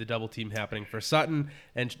see the double team happening for Sutton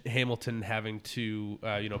and Hamilton having to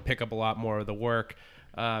pick up a lot more of the work.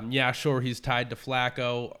 Yeah, sure, he's tied to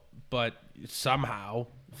Flacco, but somehow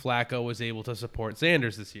Flacco was able to support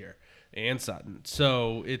Sanders this year and Sutton.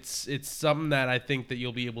 So it's something that I think that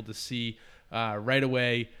you'll be able to see right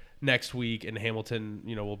away next week, and Hamilton,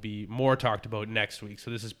 will be more talked about next week.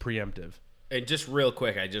 So this is preemptive. And just real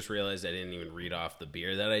quick, I just realized I didn't even read off the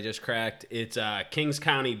beer that I just cracked. It's Kings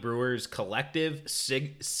County Brewers Collective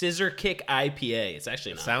Scissor Kick IPA. It's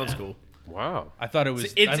actually not Sounds bad. cool. Wow. I thought it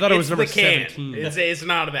was. It's, I thought it was it's number the can. 17. It's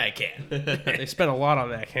not a bad can. They spent a lot on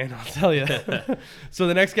that can, I'll tell you. So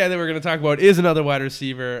the next guy that we're going to talk about is another wide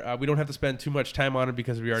receiver. We don't have to spend too much time on it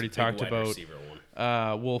because we already talked Wide about receiver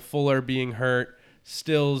one. Will Fuller being hurt.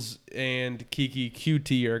 Stills and Kiki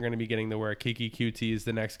QT are going to be getting the work. Kiki QT is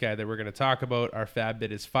the next guy that we're going to talk about. Our fab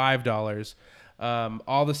bid is $5.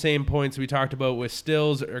 All the same points we talked about with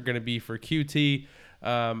Stills are going to be for QT.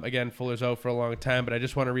 Again, Fuller's out for a long time, but I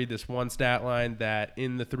just want to read this one stat line that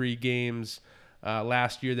in the 3 games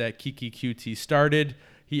last year that Kiki QT started,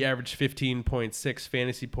 he averaged 15.6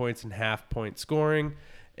 fantasy points and half-point scoring,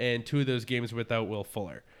 and 2 of those games without Will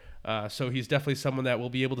Fuller. So he's definitely someone that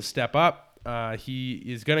will be able to step up. He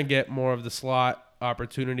is going to get more of the slot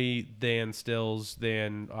opportunity than Stills,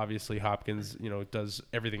 than obviously Hopkins, does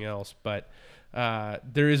everything else. But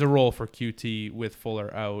there is a role for QT with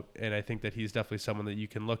Fuller out, and I think that he's definitely someone that you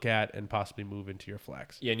can look at and possibly move into your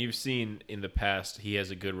flex. Yeah, and you've seen in the past he has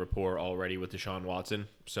a good rapport already with Deshaun Watson,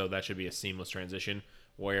 so that should be a seamless transition.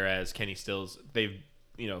 Whereas Kenny Stills, they've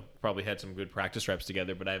probably had some good practice reps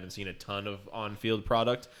together, but I haven't seen a ton of on-field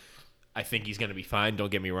product. I think he's going to be fine,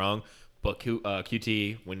 don't get me wrong. But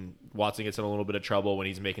QT, when Watson gets in a little bit of trouble, when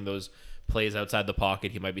he's making those plays outside the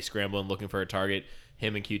pocket, he might be scrambling, looking for a target.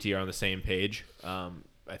 Him and QT are on the same page.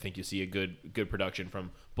 I think you see a good production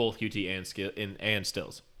from both QT and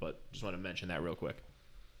Stills. But just want to mention that real quick.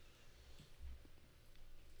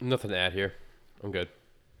 Nothing to add here. I'm good.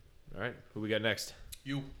 All right, who we got next?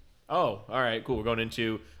 You. Oh, all right, cool. We're going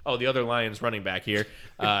into the other Lions running back here,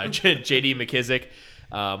 J.D. McKissick.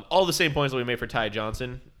 All the same points that we made for Ty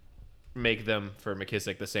Johnson. Make them for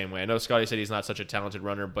McKissick the same way. I know Scotty said he's not such a talented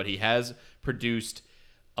runner, but he has produced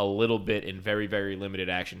a little bit in very, very limited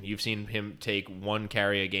action. You've seen him take 1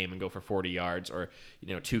 carry a game and go for 40 yards, or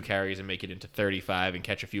 2 carries and make it into 35 and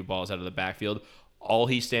catch a few balls out of the backfield. All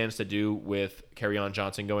he stands to do with Kerryon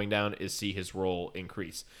Johnson going down is see his role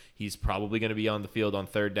increase. He's probably going to be on the field on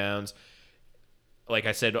 3rd downs. Like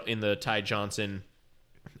I said in the Ty Johnson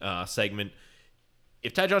segment,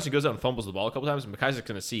 if Ty Johnson goes out and fumbles the ball a couple times, McIsaac's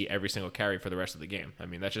going to see every single carry for the rest of the game. I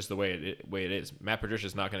mean, that's just the way it is. Matt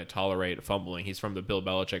Patricia's not going to tolerate fumbling. He's from the Bill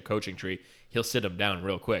Belichick coaching tree. He'll sit him down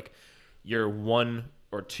real quick. You're 1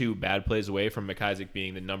 or 2 bad plays away from McIsaac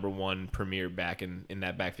being the number 1 premier back in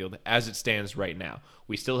that backfield as it stands right now.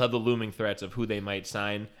 We still have the looming threats of who they might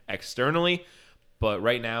sign externally, but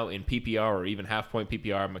right now in PPR or even half-point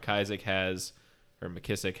PPR, McKissick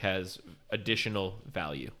has additional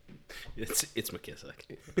value. It's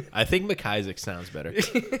McKissick. I think McIsaac sounds better.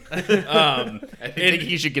 I think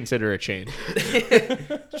he should consider a change.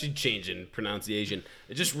 Should change in pronunciation.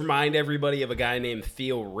 Just remind everybody of a guy named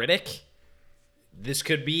Theo Riddick. This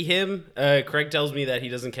could be him. Craig tells me that he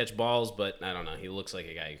doesn't catch balls, but I don't know. He looks like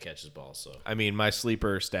a guy who catches balls. So I mean, my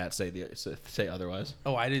sleeper stats say otherwise.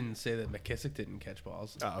 Oh, I didn't say that McKissick didn't catch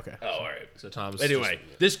balls. Oh, okay. Oh, all right. So Tom's Anyway,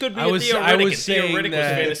 this could be I was Theo Riddick. I and was Theo saying Riddick was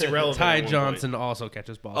fantasy that relevant Ty at one Johnson point. also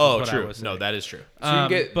catches balls. Oh, is what I true. was No, saying. that is true. So you can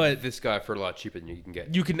get but this guy for a lot cheaper than you can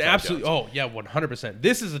get. You can Ty absolutely. Johnson. Oh yeah, 100%.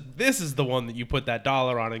 This is the one that you put that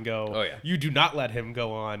dollar on and go. Oh, yeah. You do not let him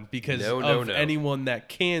go on because No. anyone that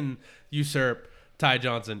can usurp Ty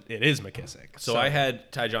Johnson. It is McKissick. So I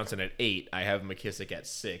had Ty Johnson at 8. I have McKissick at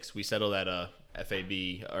 6. We settled at a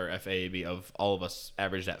FAAB of all of us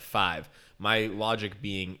averaged at 5. My logic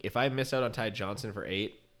being, if I miss out on Ty Johnson for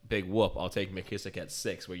 8, big whoop. I'll take McKissick at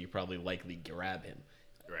 6, where you probably likely grab him.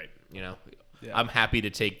 Right. Yeah. Yeah. I'm happy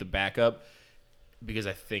to take the backup because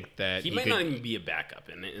I think that He might not even be a backup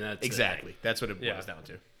in it. And that's exactly. That's what it Yeah. boils down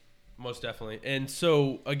to. Most definitely. And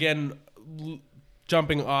so again,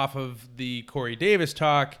 jumping off of the Corey Davis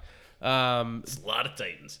talk. It's a lot of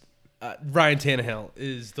Titans. Ryan Tannehill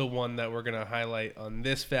is the one that we're going to highlight on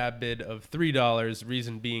this fab bid of $3.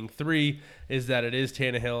 Reason being 3 is that it is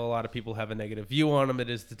Tannehill. A lot of people have a negative view on him. It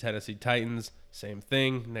is the Tennessee Titans. Same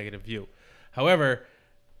thing, negative view. However,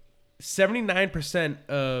 79%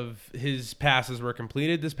 of his passes were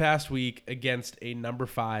completed this past week against a number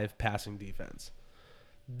 5 passing defense.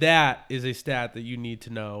 That is a stat that you need to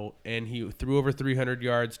know. And he threw over 300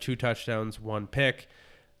 yards, 2 touchdowns, 1 pick.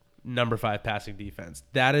 Number 5 passing defense.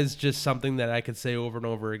 That is just something that I could say over and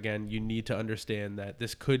over again. You need to understand that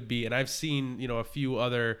this could be, and I've seen, a few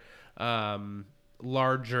other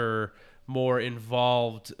larger, more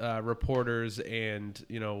involved reporters and,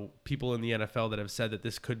 people in the NFL that have said that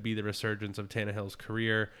this could be the resurgence of Tannehill's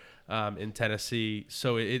career in Tennessee.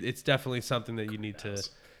 So it's definitely something that you need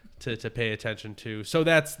to pay attention to. So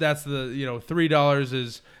that's the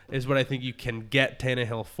 $3 is what I think you can get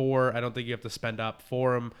Tannehill for. I don't think you have to spend up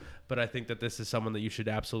for him, but I think that this is someone that you should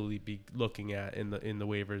absolutely be looking at in the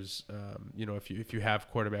waivers. If you have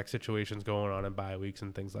quarterback situations going on in bye weeks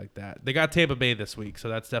and things like that. They got Tampa Bay this week, so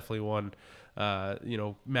that's definitely one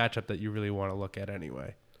matchup that you really want to look at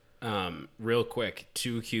anyway. Real quick,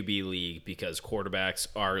 2 QB league, because quarterbacks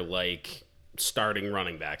are like starting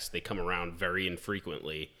running backs. They come around very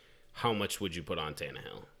infrequently. How much would you put on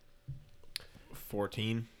Tannehill?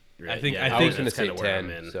 14. I think I was going to say kinda where I'm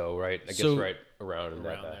 10. in. So right, I guess So- right around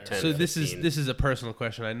that. there. 10, So this 15. is a personal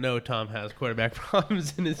question. I know Tom has quarterback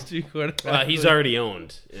problems in his 2 quarterbacks. He's already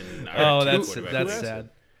owned. In our Oh, 2 that's quarterback that's leagues. sad.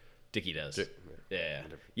 Dickie does.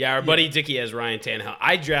 Yeah. Our buddy Dickie has Ryan Tannehill.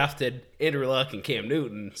 I drafted Andrew Luck and Cam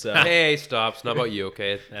Newton. So Hey, stop! It's not about you,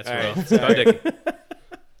 okay? That's All well. right, It's about Dickie.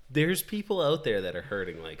 there's people out there that are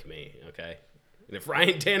hurting like me. Okay, and if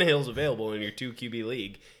Ryan Tannehill's available in your 2 QB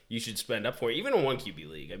league, you should spend up for it. Even a 1 QB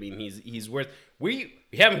league. I mean, he's worth. We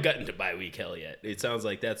haven't gotten to bye week hell yet. It sounds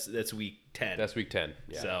like that's week 10. That's week 10.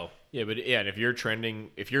 Yeah. So Yeah, but and if you're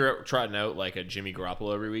trotting out like a Jimmy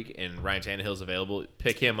Garoppolo every week and Ryan Tannehill's available,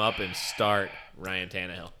 pick him up and start Ryan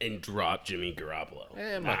Tannehill. and drop Jimmy Garoppolo.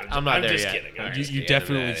 I'm not there just yet. kidding. I'm You, just you kidding.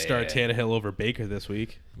 definitely Yeah, start yeah. Tannehill over Baker this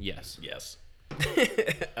week. Yes. Yes. We're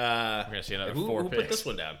gonna see another Who 4 put picks. this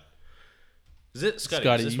one down? Is it Scotty?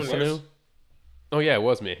 Scotty, Is you this one yours? Sanu? Oh yeah, it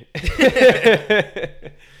was me.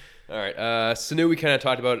 All right, Sanu we kind of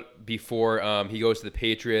talked about before. He goes to the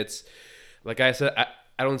Patriots. Like I said,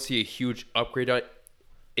 I don't see a huge upgrade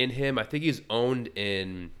in him. I think he's owned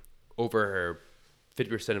in over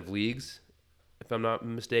 50% of leagues, if I'm not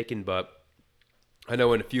mistaken. But I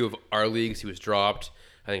know in a few of our leagues he was dropped.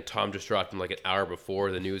 I think Tom just dropped him like an hour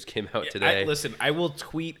before the news came out today. Listen, I will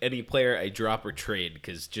tweet any player I drop or trade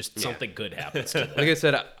because just something good happens to them. Like I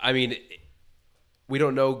said, I mean, we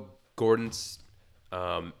don't know Gordon's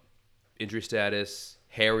injury status.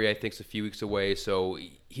 Harry, I think, is a few weeks away, so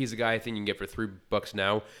he's a guy I think you can get for $3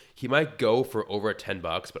 now. He might go for over $10,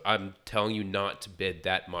 but I'm telling you not to bid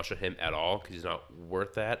that much on him at all because he's not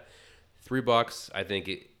worth that. $3, I think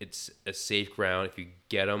it's a safe ground. If you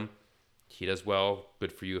get him, he does well.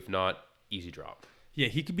 Good for you. If not, easy drop. Yeah,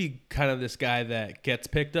 he could be kind of this guy that gets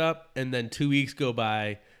picked up, and then 2 weeks go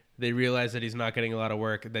by, they realize that he's not getting a lot of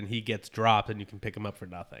work, and then he gets dropped, and you can pick him up for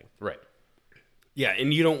nothing. Right. Yeah,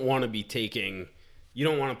 and you don't want to be taking. You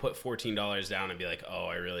don't want to put $14 down and be like, oh,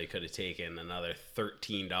 I really could have taken another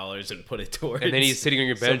 $13 and put it towards. And then he's sitting on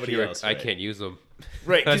your bench, and somebody you're else, like, right? I can't use him.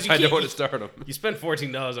 Right, 'cause you I don't can't- want to start him. You spend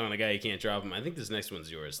 $14 on a guy you can't drop him. I think this next one's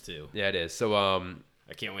yours too. Yeah, it is. So,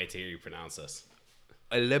 I can't wait to hear you pronounce this.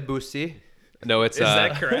 Alebusi. No, it's Is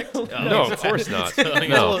that correct? Oh, No, of course not.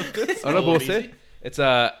 No, Alebusi. It's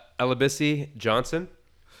Alabisi Johnson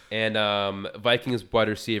and Vikings wide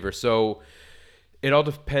receiver. So it all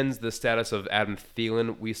depends the status of Adam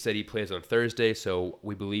Thielen. We said he plays on Thursday, so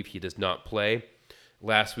we believe he does not play.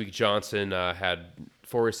 Last week, Johnson had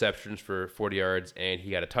 4 receptions for 40 yards, and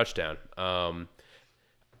he got a touchdown.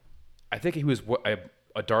 I think he was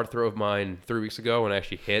a dart throw of mine 3 weeks ago when I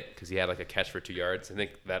actually hit because he had like a catch for 2 yards. I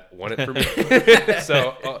think that won it for me.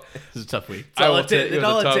 So This is a tough week. all it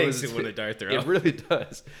takes to win a dart throw. It really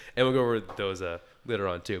does, and we'll go over those later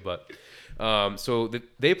on too. But so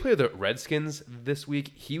they play the Redskins this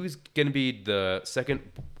week. He was going to be the second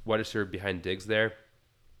wide receiver behind Diggs there.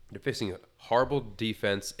 They're facing a horrible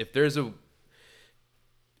defense.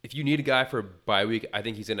 If you need a guy for a bye week, I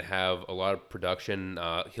think he's going to have a lot of production.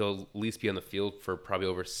 He'll at least be on the field for probably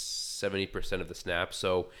over 70% of the snaps.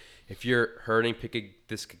 So if you're hurting, pick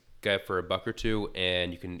this guy for a buck or two,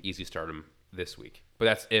 and you can easily start him this week. But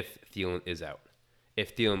that's if Thielen is out.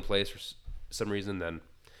 If Thielen plays for some reason, then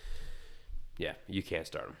yeah, you can't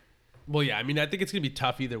start him. Well, yeah, I mean, I think it's going to be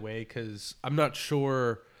tough either way because I'm not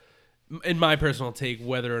sure. in my personal take,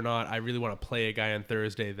 whether or not I really want to play a guy on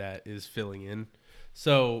Thursday that is filling in.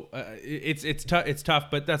 So it's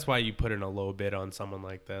tough, but that's why you put in a low bid on someone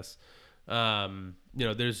like this. There's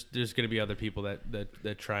going to be other people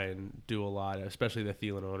that try and do a lot, especially the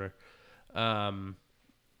Thielen owner.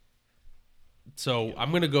 So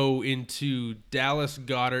I'm going to go into Dallas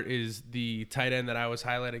Goedert is the tight end that I was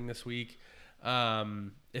highlighting this week.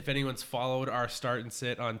 If anyone's followed our start and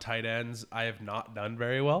sit on tight ends, I have not done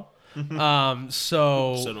very well.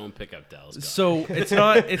 So don't pick up Dallas Goedert. So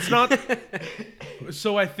it's not.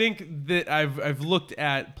 So I think that I've looked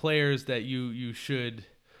at players that you should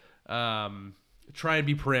try and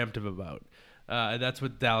be preemptive about. That's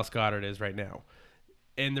what Dallas Goedert is right now.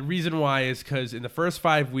 And the reason why is because in the first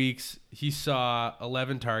 5 weeks, he saw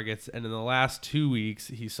 11 targets, and in the last 2 weeks,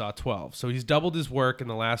 he saw 12. So he's doubled his work in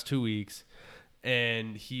the last 2 weeks,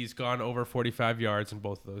 and he's gone over 45 yards in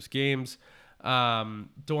both of those games. Don't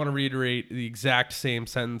want to reiterate the exact same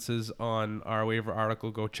sentences on our waiver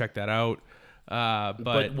article. Go check that out.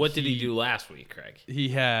 But what did he do last week, Craig? He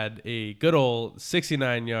had a good old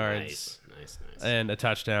 69 yards. Nice. And a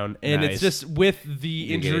touchdown. And Nice. it's just with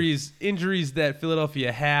the injuries that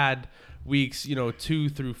Philadelphia had weeks, 2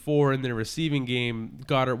 through 4 in their receiving game,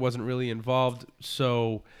 Goddard wasn't really involved.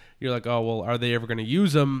 So you're like, oh, well, are they ever going to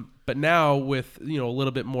use him? But now with, a little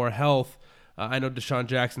bit more health, I know Deshaun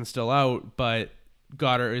Jackson's still out, but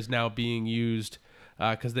Goddard is now being used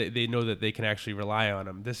because they know that they can actually rely on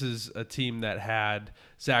him. This is a team that had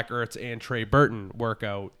Zach Ertz and Trey Burton work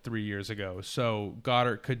out 3 years ago. So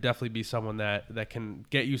Goddard could definitely be someone that can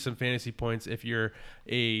get you some fantasy points if you're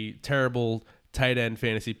a terrible tight end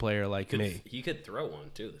fantasy player like me. He could throw one,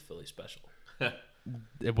 too, the Philly special.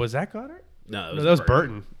 Was that Goddard? No, that was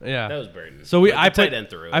Burton. Yeah. That was Burton. So I put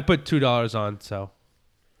 $2 on, so.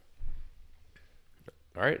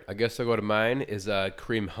 All right, I guess I'll go to mine is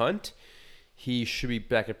Kareem Hunt. He should be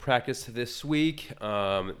back at practice this week.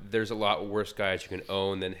 There's a lot worse guys you can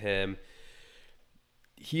own than him.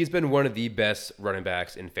 He's been one of the best running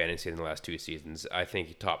backs in fantasy in the last 2 seasons. I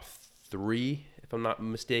think top 3, if I'm not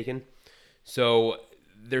mistaken. So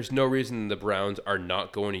there's no reason the Browns are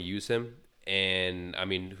not going to use him. And, I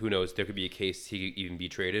mean, who knows? There could be a case he could even be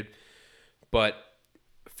traded. But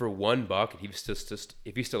for $1,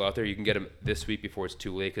 if he's still out there, you can get him this week before it's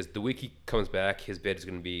too late. Because the week he comes back, his bid is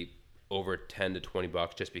going to be over $10 to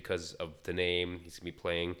 $20 just because of the name he's going to be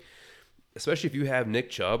playing. Especially if you have Nick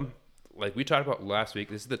Chubb. Like we talked about last week,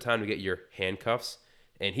 this is the time to get your handcuffs.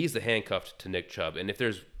 And he's the handcuffed to Nick Chubb. And if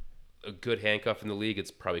there's a good handcuff in the league,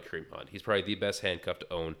 it's probably Kareem Hunt. He's probably the best handcuff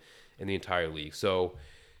to own in the entire league. So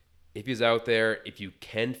if he's out there, if you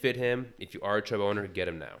can fit him, if you are a Chubb owner, get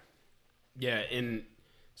him now. Yeah, and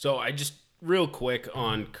so I just real quick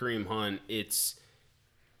on Kareem Hunt, it's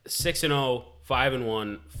 6-0,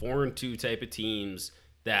 5-1, 4-2 type of teams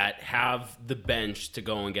that have the bench to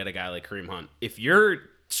go and get a guy like Kareem Hunt. If you're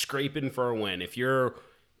scraping for a win, if you're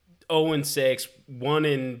 0-6, 1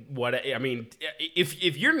 in what I mean,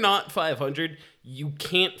 if you're not 500, you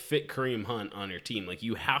can't fit Kareem Hunt on your team. Like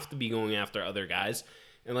you have to be going after other guys.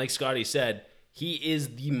 And like Scotty said, he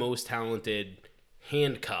is the most talented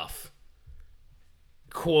handcuff,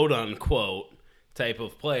 quote unquote, type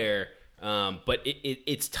of player. But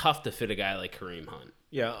it's tough to fit a guy like Kareem Hunt.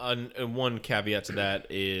 Yeah, and one caveat to that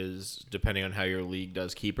is depending on how your league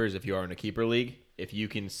does keepers. If you are in a keeper league, if you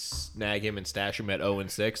can snag him and stash him at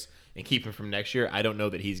 0-6 and keep him from next year, I don't know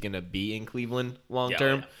that he's going to be in Cleveland long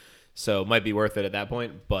term. Yeah. So it might be worth it at that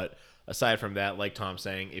point. But aside from that, like Tom's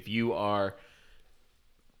saying, if you are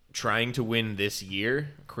trying to win this year,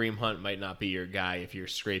 Kareem Hunt might not be your guy if you're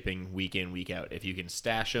scraping week in, week out. If you can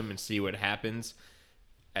stash him and see what happens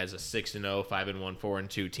as a 6-0, 5-1,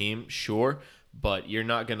 4-2 team, sure, but you're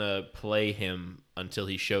not going to play him until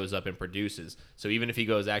he shows up and produces. So even if he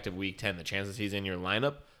goes active week 10, the chances he's in your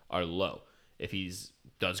lineup are low. If he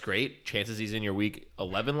does great, chances he's in your week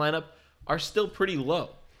 11 lineup are still pretty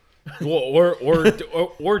low. Well,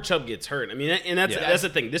 or Chubb gets hurt. I mean, that's the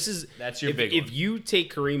thing. That's your big one. If you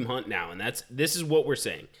take Kareem Hunt now, and this is what we're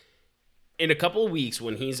saying, in a couple of weeks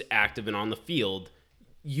when he's active and on the field,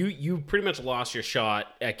 you pretty much lost your shot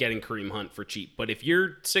at getting Kareem Hunt for cheap. But if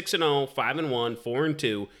you're 6-0, 5-1,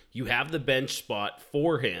 4-2, you have the bench spot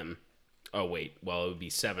for him. Oh wait, well it would be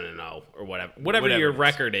 7-0 or whatever your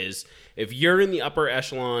record is. If you're in the upper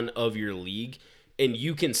echelon of your league and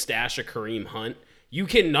you can stash a Kareem Hunt, you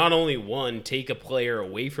can not only take a player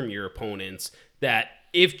away from your opponents that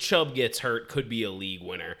if Chubb gets hurt could be a league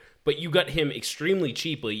winner, but you got him extremely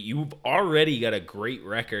cheaply. You've already got a great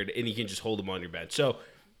record and you can just hold him on your bench. So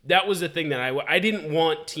that was the thing that I didn't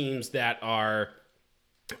want teams that are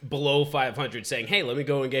below 500 saying, hey, let me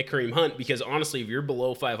go and get Kareem Hunt, because honestly, if you're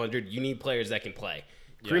below 500, you need players that can play.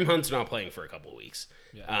 Kareem Hunt's not playing for a couple of weeks.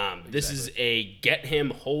 This is a get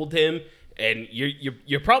him, hold him, and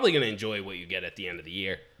you're probably going to enjoy what you get at the end of the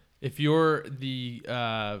year. If you're the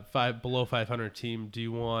below 500 team, do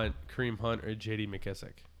you want Kareem Hunt or J.D.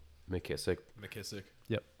 McKissick? McKissick.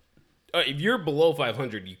 Yep. If you're below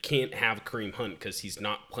 500, you can't have Kareem Hunt because he's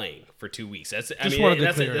not playing for 2 weeks. That's Wanted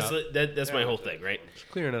to clear it up. That's my whole thing, right?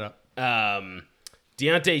 Just clearing it up.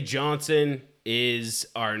 Deontay Johnson is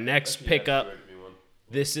our next pickup.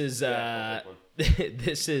 This is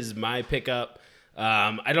this is my pickup.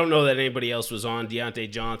 I don't know that anybody else was on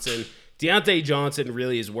Deontay Johnson. Deontay Johnson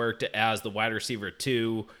really has worked as the wide receiver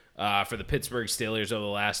 2 for the Pittsburgh Steelers over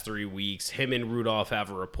the last 3 weeks. Him and Rudolph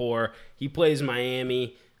have a rapport. He plays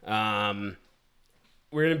Miami. We're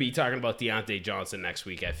going to be talking about Deontay Johnson next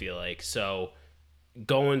week, I feel like. So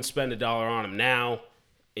go and spend $1 on him now.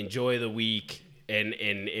 Enjoy the week, and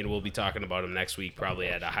we'll be talking about him next week, probably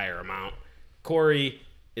at a higher amount. Corey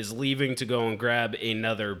is leaving to go and grab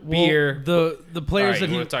another beer. The players All right, that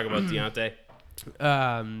you he want to talk about Deontay?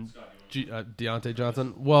 Deontay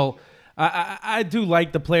Johnson. Well, I do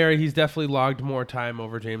like the player. He's definitely logged more time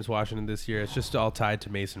over James Washington this year. It's just all tied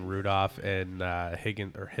to Mason Rudolph and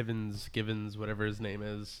Givens, whatever his name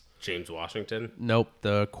is. James Washington? Nope,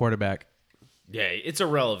 the quarterback. Yeah, it's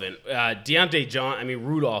irrelevant.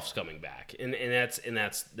 Rudolph's coming back, and that's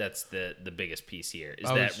the biggest piece here is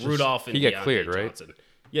that Rudolph and he got Deontay cleared, right? Johnson.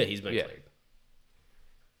 Yeah, he's been cleared.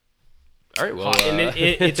 All right, well,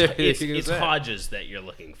 it's Hodges that you're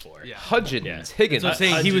looking for. Yeah. Higgins. So I'm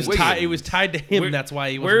saying he was tied. It was tied to him. That's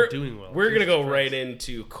why he wasn't doing well. We're gonna go right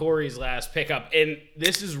into Corey's last pickup, and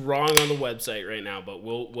this is wrong on the website right now, but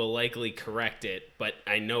we'll likely correct it. But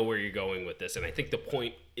I know where you're going with this, and I think the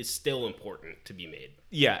point is still important to be made.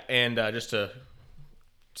 Yeah, and just to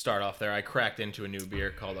start off there, I cracked into a new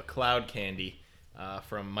beer called a Cloud Candy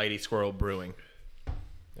from Mighty Squirrel Brewing.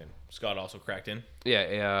 And Scott also cracked in.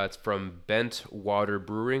 Yeah, it's from Bent Water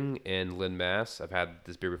Brewing in Lynn, Mass. I've had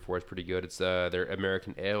this beer before. It's pretty good. It's their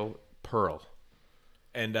American Ale Pearl.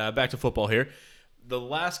 And back to football here. The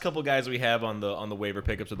last couple guys we have on the waiver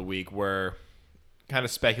pickups of the week were kind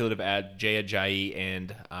of speculative at Jay Ajayi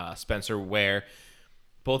and Spencer Ware.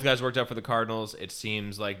 Both guys worked out for the Cardinals. It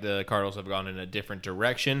seems like the Cardinals have gone in a different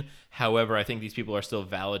direction. However, I think these people are still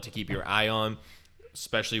valid to keep your eye on,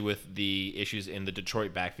 especially with the issues in the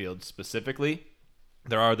Detroit backfield specifically.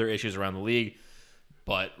 There are other issues around the league,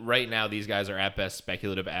 but right now these guys are at best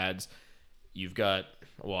speculative ads. You've got,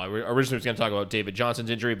 I originally was going to talk about David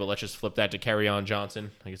Johnson's injury, but let's just flip that to Kerryon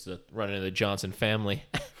Johnson. I guess it's running into the Johnson family.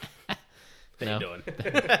 How you doing?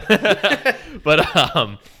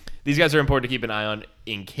 But these guys are important to keep an eye on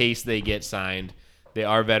in case they get signed. They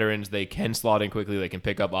are veterans. They can slot in quickly. They can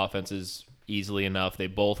pick up offenses easily enough. They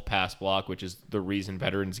both pass block, which is the reason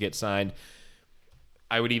veterans get signed.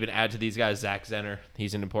 I would even add to these guys Zach Zenner.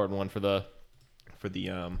 He's an important one for the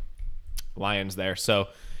Lions there. So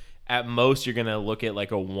at most, you're going to look at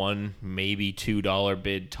like a $1, maybe $2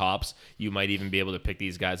 bid tops. You might even be able to pick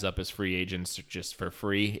these guys up as free agents just for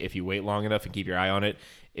free if you wait long enough and keep your eye on it.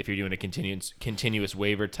 If you're doing a continuous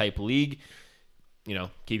waiver type league,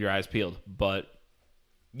 keep your eyes peeled. But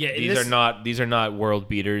yeah, these are not world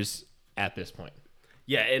beaters at this point.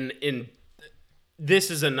 Yeah, and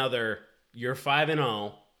this is another. You're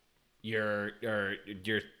 5-0. You're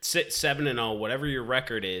 7-0. Whatever your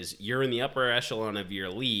record is, you're in the upper echelon of your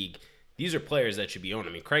league. These are players that should be owned.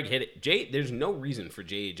 I mean, Craig hit it. There's no reason for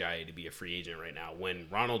Jay Ajayi to be a free agent right now when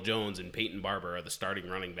Ronald Jones and Peyton Barber are the starting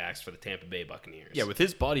running backs for the Tampa Bay Buccaneers. Yeah, with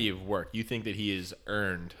his body of work, you think that he has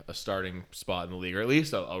earned a starting spot in the league, or at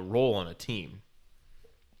least a role on a team.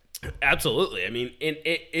 Absolutely. I mean,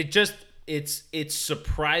 it's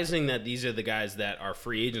surprising that these are the guys that are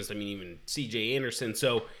free agents. I mean, even C.J. Anderson.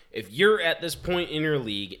 So if you're at this point in your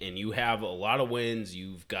league and you have a lot of wins,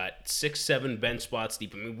 you've got 6-7 bench spots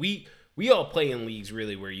deep. I mean, we all play in leagues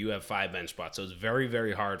really where you have 5 bench spots. So it's very,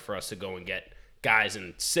 very hard for us to go and get guys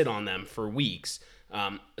and sit on them for weeks,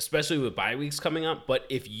 especially with bye weeks coming up. But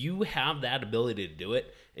if you have that ability to do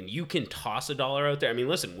it and you can toss $1 out there, I mean,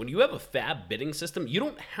 listen, when you have a fab bidding system, you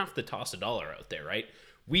don't have to toss $1 out there, right?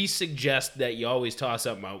 We suggest that you always toss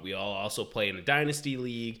something out. We all also play in a dynasty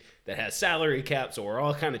league that has salary cap, so we're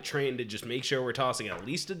all kind of trained to just make sure we're tossing at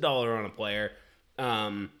least $1 on a player.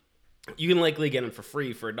 You can likely get them for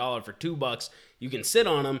free for $1, for $2. You can sit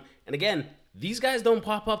on them, and again, these guys don't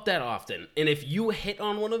pop up that often. And if you hit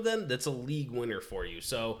on one of them, that's a league winner for you.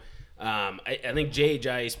 So I think Jay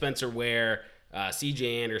Ajayi, Spencer Ware,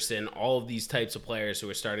 C.J. Anderson, all of these types of players who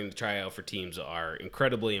are starting to try out for teams are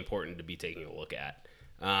incredibly important to be taking a look at.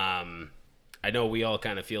 I know we all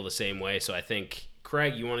kind of feel the same way, so I think,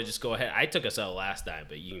 Craig, you want to just go ahead? I took us out last time,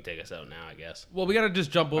 but you can take us out now, I guess. Well, we got to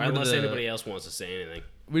just jump over Unless to anybody else wants to say anything.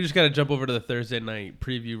 We just got to jump over to the Thursday night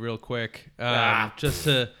preview real quick, just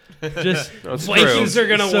Vikings are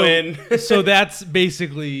gonna win. So that's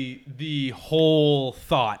basically the whole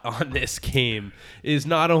thought on this game. Is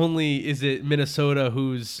not only is it Minnesota,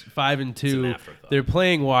 who's 5-2, afterthought. they're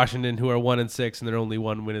playing Washington, who are 1-6, and their only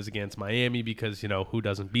one win is against Miami because who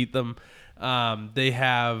doesn't beat them. They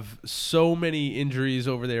have so many injuries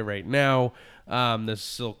over there right now. There's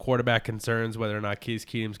still quarterback concerns whether or not Case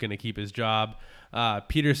Keenum's going to keep his job.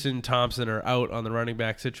 Peterson, Thompson are out on the running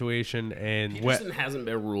back situation, and Peterson hasn't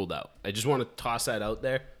been ruled out. I just want to toss that out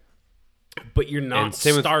there. But you're not And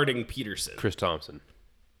same with starting Peterson. Chris Thompson.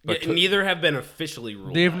 Yeah, neither have been officially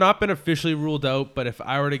ruled They have out. not been officially ruled out, but if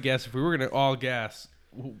I were to guess, if we were going to all guess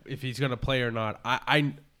if he's going to play or not,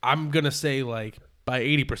 I'm going to say like by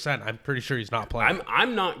 80%, I'm pretty sure he's not playing.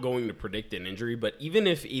 I'm not going to predict an injury, but even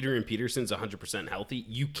if Adrian Peterson's 100% healthy,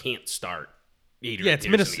 you can't start Adrian Yeah, it's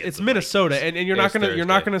Peterson against It's the Minnesota, Vikings. and you're It's not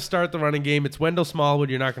Thursday. gonna start the running game. It's Wendell Smallwood.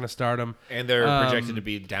 You're not gonna start him. And they're projected to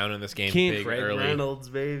be down in this game big Craig early. Reynolds,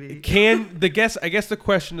 baby. I guess the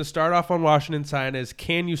question to start off on Washington side is,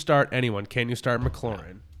 can you start anyone? Can you start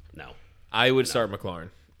McLaurin? No. I would start McLaurin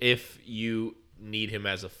if you need him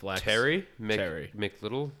as a flex. Terry Terry.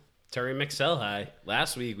 McLittle. Terry McSellhigh.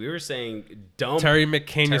 Last week we were saying dump. Terry Mc,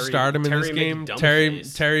 can you Terry- start him in this Terry game?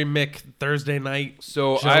 McDumbface. Terry Mc Thursday night.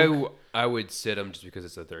 So joke. I would sit him just because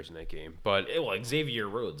it's a Thursday night game. But Well, Xavier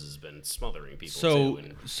Rhodes has been smothering people So too.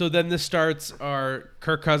 And so then the starts are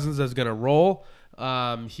Kirk Cousins is going to roll.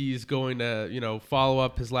 He's going to follow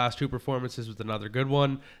up his last two performances with another good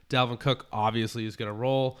one. Dalvin Cook obviously is going to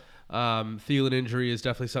roll. Thielen injury is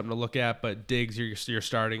definitely something to look at, but Diggs you're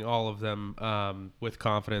starting all of them with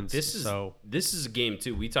confidence. this is a game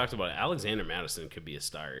too. We talked about it. Alexander Madison could be a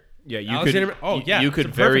start. Yeah, you Alexander- could. oh, you- yeah, you it's could a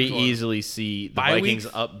very perfect one. easily see the Bye Vikings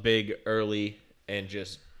week. up big early and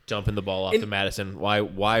just dumping the ball off to Madison.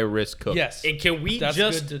 Why risk Cook? yes. And can we That's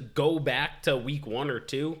just good to- go back to week 1 or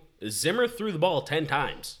 2? Zimmer threw the ball 10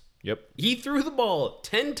 times. Yep. He threw the ball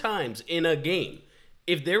 10 times in a game.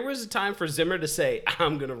 If there was a time for Zimmer to say,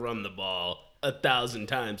 I'm going to run the ball 1,000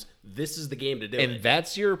 times, this is the game to do And it.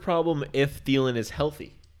 that's your problem if Thielen is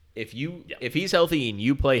healthy. If he's healthy and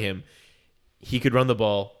you play him, he could run the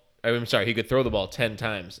ball. He could throw the ball 10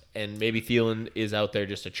 times, and maybe Thielen is out there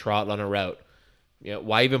just a trot on a route.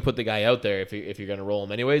 Why even put the guy out there if you're going to roll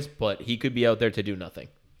him anyways? But he could be out there to do nothing.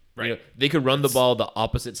 Right. They could run the ball the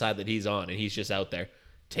opposite side that he's on, and he's just out there.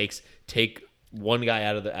 Take one guy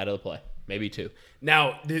out of the play, maybe two.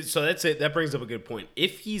 Now, so that's it. That brings up a good point.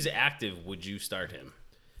 If he's active, would you start him?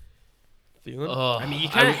 Thielen? I mean, you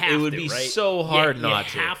kind of have to. It would be right? so hard not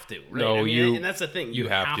to. You have to. Right? No, I mean, you- and that's the thing. you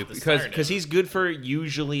have to, start him. Because he's good for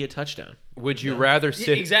usually a touchdown. would you rather Yeah,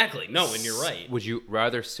 sit? exactly. No, and you're right. Would you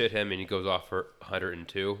rather sit him and he goes off for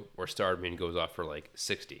 102, or start him and he goes off for like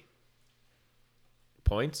 60?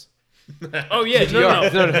 Points? Oh yeah, no.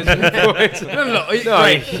 No,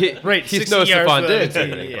 Right, He's 60 no yards Stephon for Diggs, the I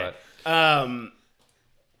TD, think, yeah. but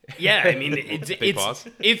Yeah, I mean, it's pause.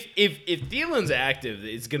 if Thielen's active,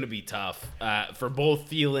 it's going to be tough for both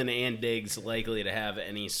Thielen and Diggs likely to have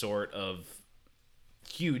any sort of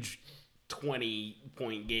huge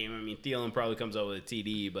 20-point game. I mean, Thielen probably comes out with a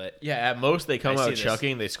TD, but Yeah, at most they come I see out this.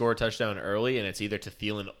 chucking, they score a touchdown early, and it's either to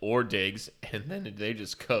Thielen or Diggs, and then they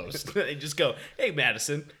just coast. they just go, "Hey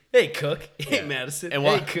Madison, hey Cook, hey Madison, And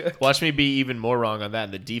hey Cook." watch me be even more wrong on that.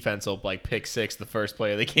 And the defense will pick six the first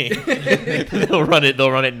play of the game. They'll run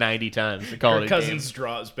it 90 times. And call it Kirk a Cousins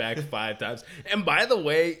draws back 5 times. And by the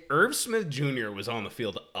way, Irv Smith Jr. was on the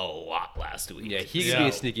field a lot last week. yeah, he could be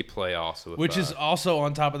a sneaky play also. With, Which is also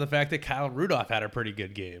on top of the fact that Kyle Rudolph had a pretty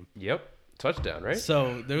good game. yep, touchdown, right?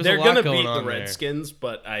 So there's They're a lot gonna going beat on the there. Redskins,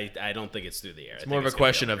 but I don't think it's through the air. It's more of a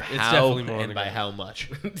question of how definitely more and of a by game. how much.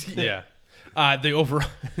 Yeah. The over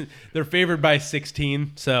they're favored by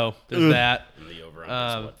 16, so there's that. the over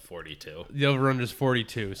under is 42. The over under is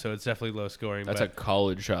 42, so it's definitely low scoring. That's a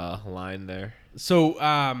college line there. So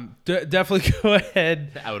definitely go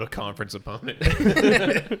ahead. Out of conference opponent.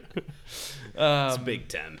 It's Big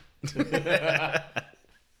Ten.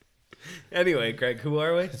 Anyway, Craig, who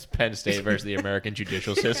are we? It's Penn State versus the American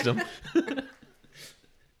judicial system.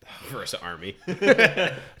 Versus Army.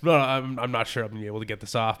 No, I'm not sure I'm gonna be able to get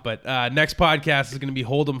this off, but next podcast is gonna be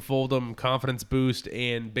Hold'em, Fold'em, Confidence Boost,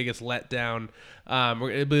 and Biggest Letdown.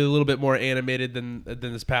 It'll be a little bit more animated than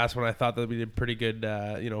this past one. I thought that we did pretty good,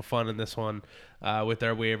 fun in this one. with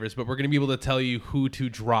our waivers, but we're going to be able to tell you who to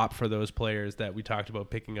drop for those players that we talked about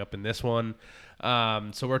picking up in this one.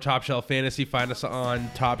 So we're Top Shelf Fantasy. Find us on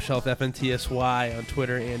Top Shelf FNTSY on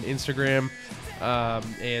Twitter and Instagram,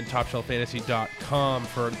 and TopShelfFantasy.com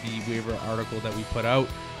for the waiver article that we put out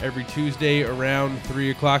every Tuesday around 3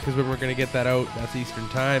 o'clock is when we're going to get that out. That's Eastern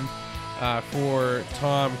Time. For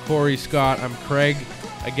Tom, Corey, Scott, I'm Craig.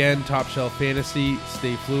 Again, Top Shelf Fantasy.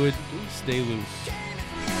 Stay fluid, stay loose.